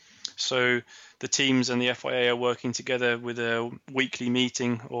 So the teams and the FIA are working together with a weekly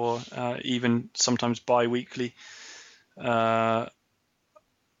meeting, or even sometimes bi-weekly.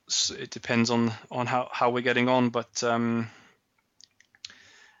 So it depends on how we're getting on, but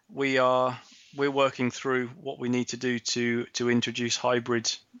we're working through what we need to do to introduce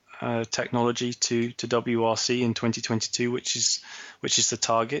hybrid technology to WRC in 2022, which is the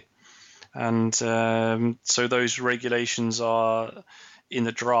target. And so those regulations are in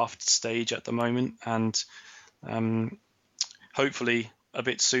the draft stage at the moment, and hopefully a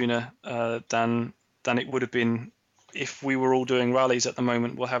bit sooner than it would have been if we were all doing rallies at the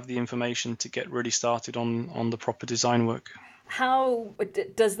moment. We'll have the information to get really started on the proper design work. How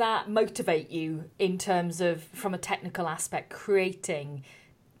does that motivate you in terms of, from a technical aspect, creating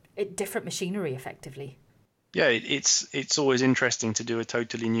different machinery effectively? Yeah, it's always interesting to do a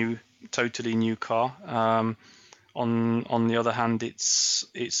totally new car. On the other hand,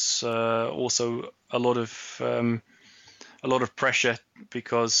 it's also a lot of pressure,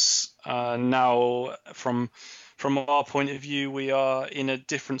 because now from our point of view, we are in a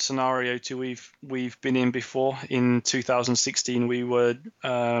different scenario to we've been in before. In 2016, we were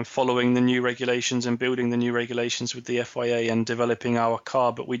following the new regulations and building the new regulations with the FIA and developing our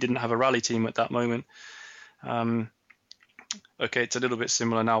car, but we didn't have a rally team at that moment. Okay, it's a little bit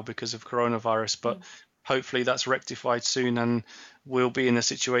similar now because of coronavirus, but hopefully that's rectified soon, and we'll be in a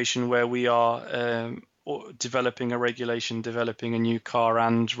situation where we are developing a regulation, developing a new car,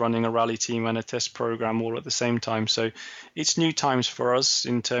 and running a rally team and a test program all at the same time. So it's new times for us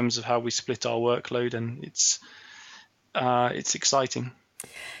in terms of how we split our workload, and it's exciting.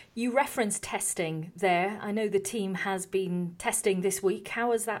 You referenced testing there. I know the team has been testing this week.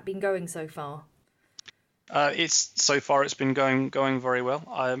 How has that been going so far? It's been going very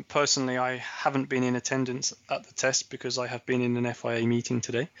well. Personally, I haven't been in attendance at the test because I have been in an FIA meeting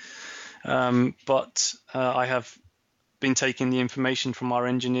today. But I have been taking the information from our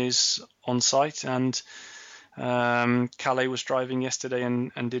engineers on site, and Calais was driving yesterday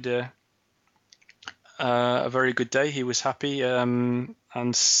and did a very good day. He was happy, and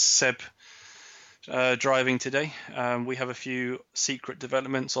Seb driving today. We have a few secret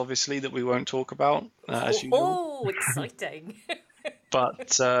developments, obviously, that we won't talk about, as usual. Oh, exciting.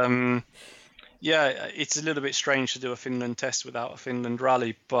 But yeah, it's a little bit strange to do a Finland test without a Finland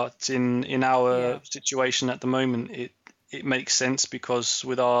rally. But in our situation at the moment, it makes sense, because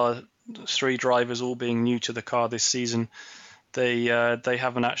with our 3 drivers all being new to the car this season, they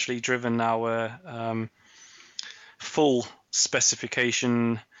haven't actually driven our full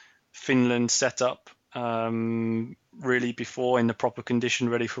specification Finland setup really before in the proper condition,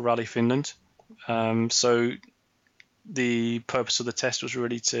 ready for Rally Finland. So the purpose of the test was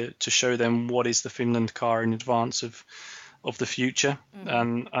really to show them what is the Finland car in advance of the future,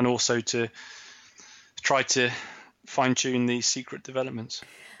 and also to try to fine-tune these secret developments.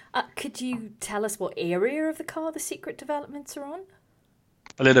 Could you tell us what area of the car the secret developments are on?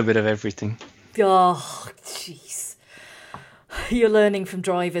 A little bit of everything. Oh, jeez. You're learning from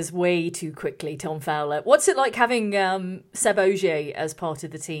drivers way too quickly, Tom Fowler. What's it like having Seb Ogier as part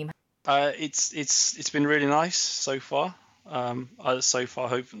of the team? It's been really nice so far. So far,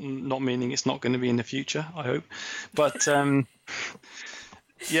 hope, not meaning it's not going to be in the future, I hope. But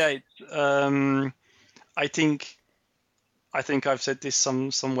yeah, I think I've said this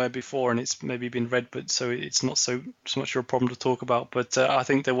somewhere before, and it's maybe been read, but so it's not so much of a problem to talk about. But I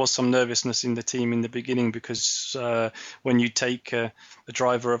think there was some nervousness in the team in the beginning, because when you take a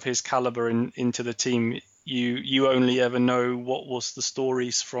driver of his caliber into the team, you only ever know what was the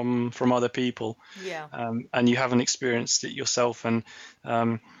stories from other people, and you haven't experienced it yourself. And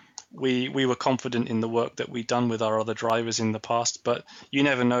we were confident in the work that we'd done with our other drivers in the past, but you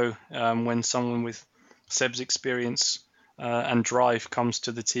never know when someone with Seb's experience and drive comes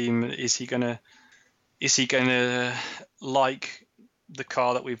to the team. Is he gonna like the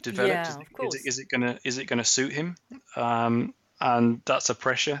car that we've developed? Yeah, of course. Is it gonna suit him? And that's a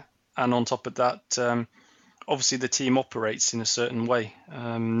pressure. And on top of that, obviously the team operates in a certain way,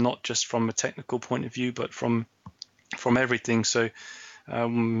 not just from a technical point of view, but from everything. So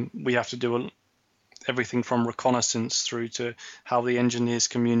we have to do everything from reconnaissance through to how the engineers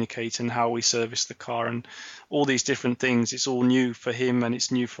communicate and how we service the car, and all these different things. It's all new for him and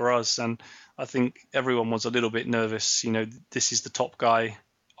it's new for us. And I think everyone was a little bit nervous. You know, this is the top guy.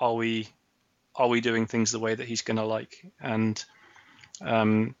 Are we doing things the way that he's going to like? And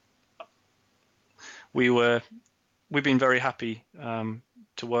we've been very happy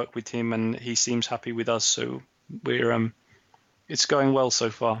to work with him, and he seems happy with us. So it's going well so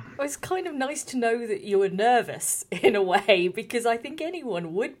far. Well, it's kind of nice to know that you were nervous in a way, because I think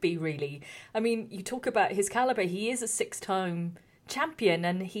anyone would be, really. I mean, you talk about his caliber. He is a 6-time champion,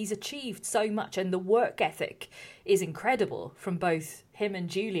 and he's achieved so much, and the work ethic is incredible from both him and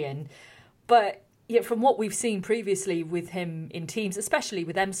Julian. But yeah, from what we've seen previously with him in teams, especially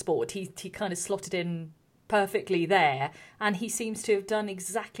with M Sport, he kind of slotted in perfectly there, and he seems to have done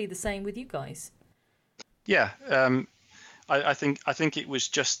exactly the same with you guys. Yeah, I think it was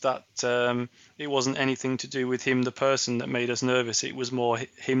just that it wasn't anything to do with him, the person, that made us nervous. It was more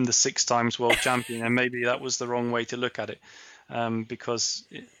him, the 6 times world champion, and maybe that was the wrong way to look at it, because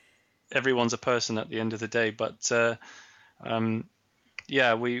everyone's a person at the end of the day. But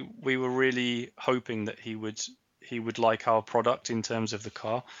yeah, we were really hoping that he would like our product in terms of the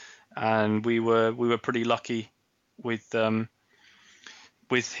car, and we were pretty lucky with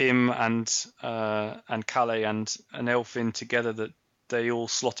him and Calais and Elfyn together, that they all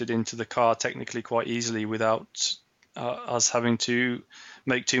slotted into the car technically quite easily without us having to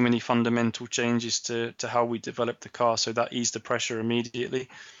make too many fundamental changes to how we developed the car. So that eased the pressure immediately,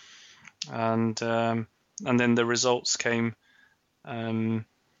 and then the results came. I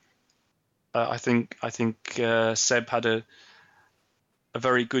think Seb had a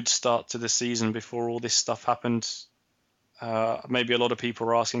very good start to the season before all this stuff happened. Maybe a lot of people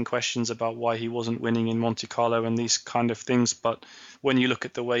are asking questions about why he wasn't winning in Monte Carlo and these kind of things, but when you look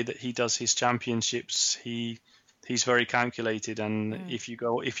at the way that he does his championships, he's very calculated, and if you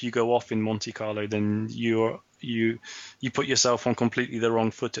go off in Monte Carlo, then you put yourself on completely the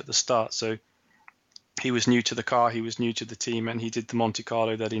wrong foot at the start. So he was new to the car, he was new to the team, and he did the Monte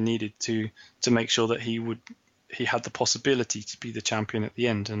Carlo that he needed to make sure that he had the possibility to be the champion at the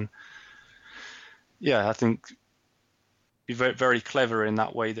end. And yeah, I think he's very, very clever in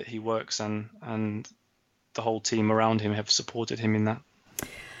that way that he works, and the whole team around him have supported him in that.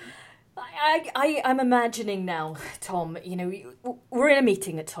 I'm imagining now, Tom, you know, we're in a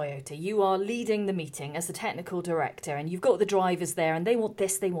meeting at Toyota. You are leading the meeting as the technical director, and you've got the drivers there, and they want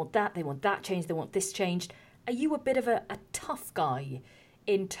this, they want that changed, they want this changed. Are you a bit of a tough guy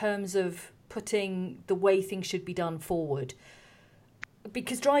in terms of putting the way things should be done forward?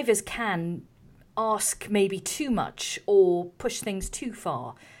 Because drivers can ask maybe too much or push things too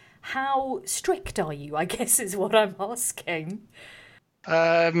far. How strict are you, I guess, is what I'm asking.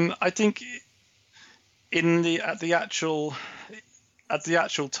 I think at the actual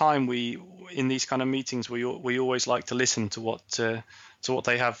time, in these kind of meetings, we always like to listen to what the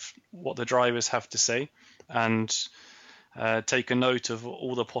drivers have to say, and take a note of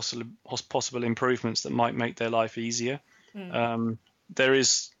all the possible improvements that might make their life easier. There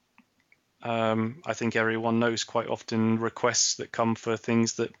is, I think everyone knows, quite often requests that come for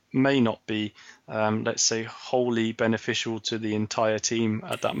things that may not be, let's say, wholly beneficial to the entire team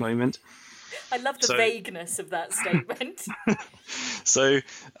at that moment. I love the vagueness of that statement. So,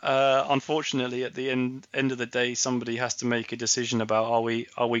 unfortunately, at the end of the day, somebody has to make a decision about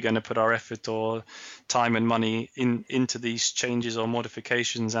are we going to put our effort or time and money into these changes or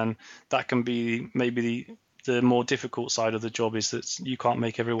modifications, and that can be maybe the more difficult side of the job, is that you can't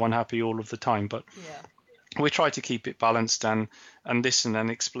make everyone happy all of the time. But we try to keep it balanced and listen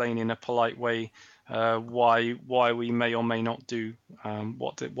and explain in a polite way why we may or may not do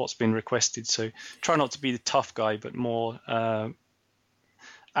what's been requested. So try not to be the tough guy, but more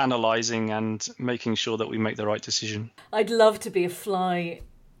analysing and making sure that we make the right decision. I'd love to be a fly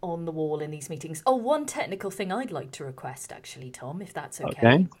on the wall in these meetings. Oh, one technical thing I'd like to request, actually, Tom, if that's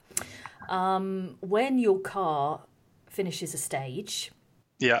okay. When your car finishes a stage,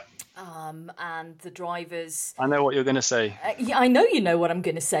 and the drivers... I know what you're going to say. Yeah, I know you know what I'm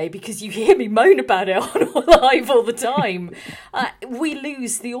going to say, because you hear me moan about it on live all the time. We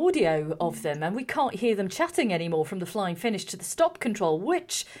lose the audio of them, and we can't hear them chatting anymore from the flying finish to the stop control,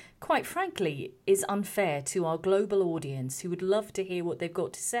 which, quite frankly, is unfair to our global audience who would love to hear what they've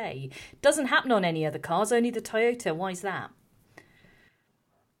got to say. Doesn't happen on any other cars, only the Toyota. Why is that?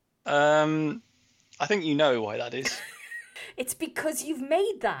 I think you know why that is. It's because you've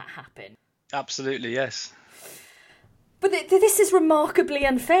made that happen. Absolutely, yes. But this is remarkably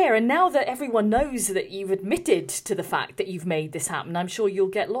unfair, and now that everyone knows that you've admitted to the fact that you've made this happen, I'm sure you'll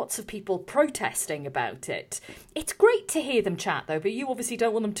get lots of people protesting about it. It's great to hear them chat, though, but you obviously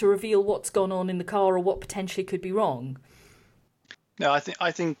don't want them to reveal what's gone on in the car or what potentially could be wrong. No, I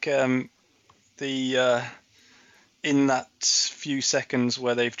think in that few seconds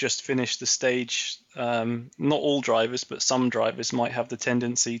where they've just finished the stage, not all drivers, but some drivers might have the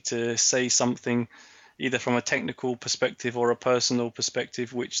tendency to say something either from a technical perspective or a personal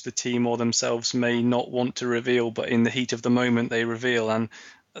perspective, which the team or themselves may not want to reveal, but in the heat of the moment they reveal. And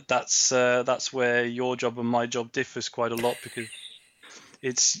that's where your job and my job differs quite a lot, because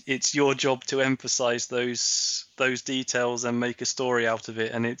it's your job to emphasize those details and make a story out of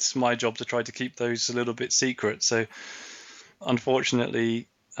it, and it's my job to try to keep those a little bit secret. So unfortunately,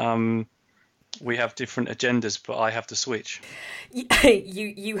 we have different agendas, but I have to switch.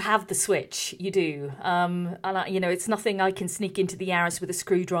 You have the switch, you do. And it's nothing I can sneak into the Yaris with a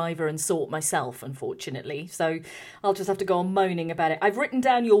screwdriver and sort myself, unfortunately. So I'll just have to go on moaning about it. I've written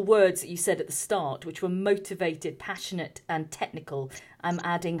down your words that you said at the start, which were motivated, passionate and technical. I'm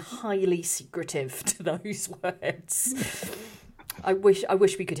adding highly secretive to those words. I wish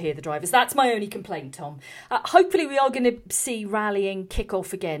we could hear the drivers. That's my only complaint, Tom. Hopefully we are going to see rallying kick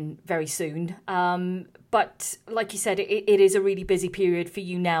off again very soon. But like you said, it is a really busy period for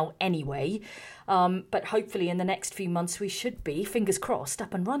you now anyway. But hopefully in the next few months we should be, fingers crossed,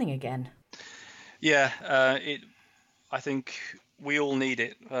 up and running again. Yeah, I think we all need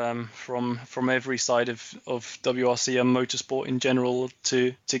it from every side of WRC and motorsport in general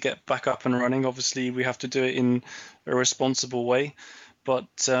to get back up and running. Obviously, we have to do it in a responsible way, but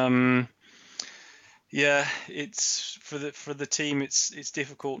it's for the team. It's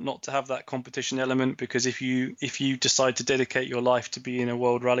difficult not to have that competition element, because if you decide to dedicate your life to be in a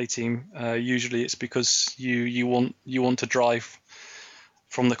World Rally team, usually it's because you want to drive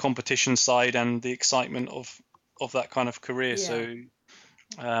from the competition side and the excitement of that kind of career. Yeah. So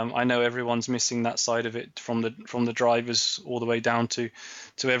I know everyone's missing that side of it, from the drivers all the way down to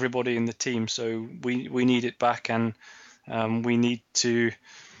everybody in the team. So we need it back, and we need to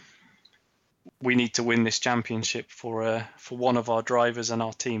win this championship for one of our drivers and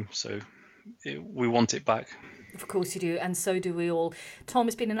our team. So we want it back. Of course you do, and so do we all. Tom,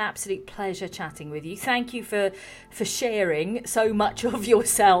 it's been an absolute pleasure chatting with you. Thank you for sharing so much of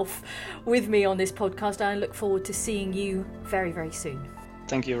yourself with me on this podcast. I look forward to seeing you very, very soon.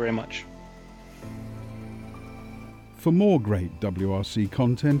 Thank you very much. For more great WRC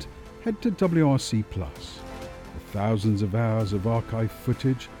content, head to WRC Plus. With thousands of hours of archive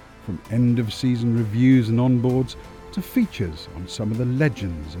footage, from end-of-season reviews and onboards, to features on some of the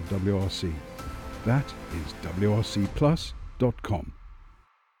legends of WRC. That is WRCplus.com.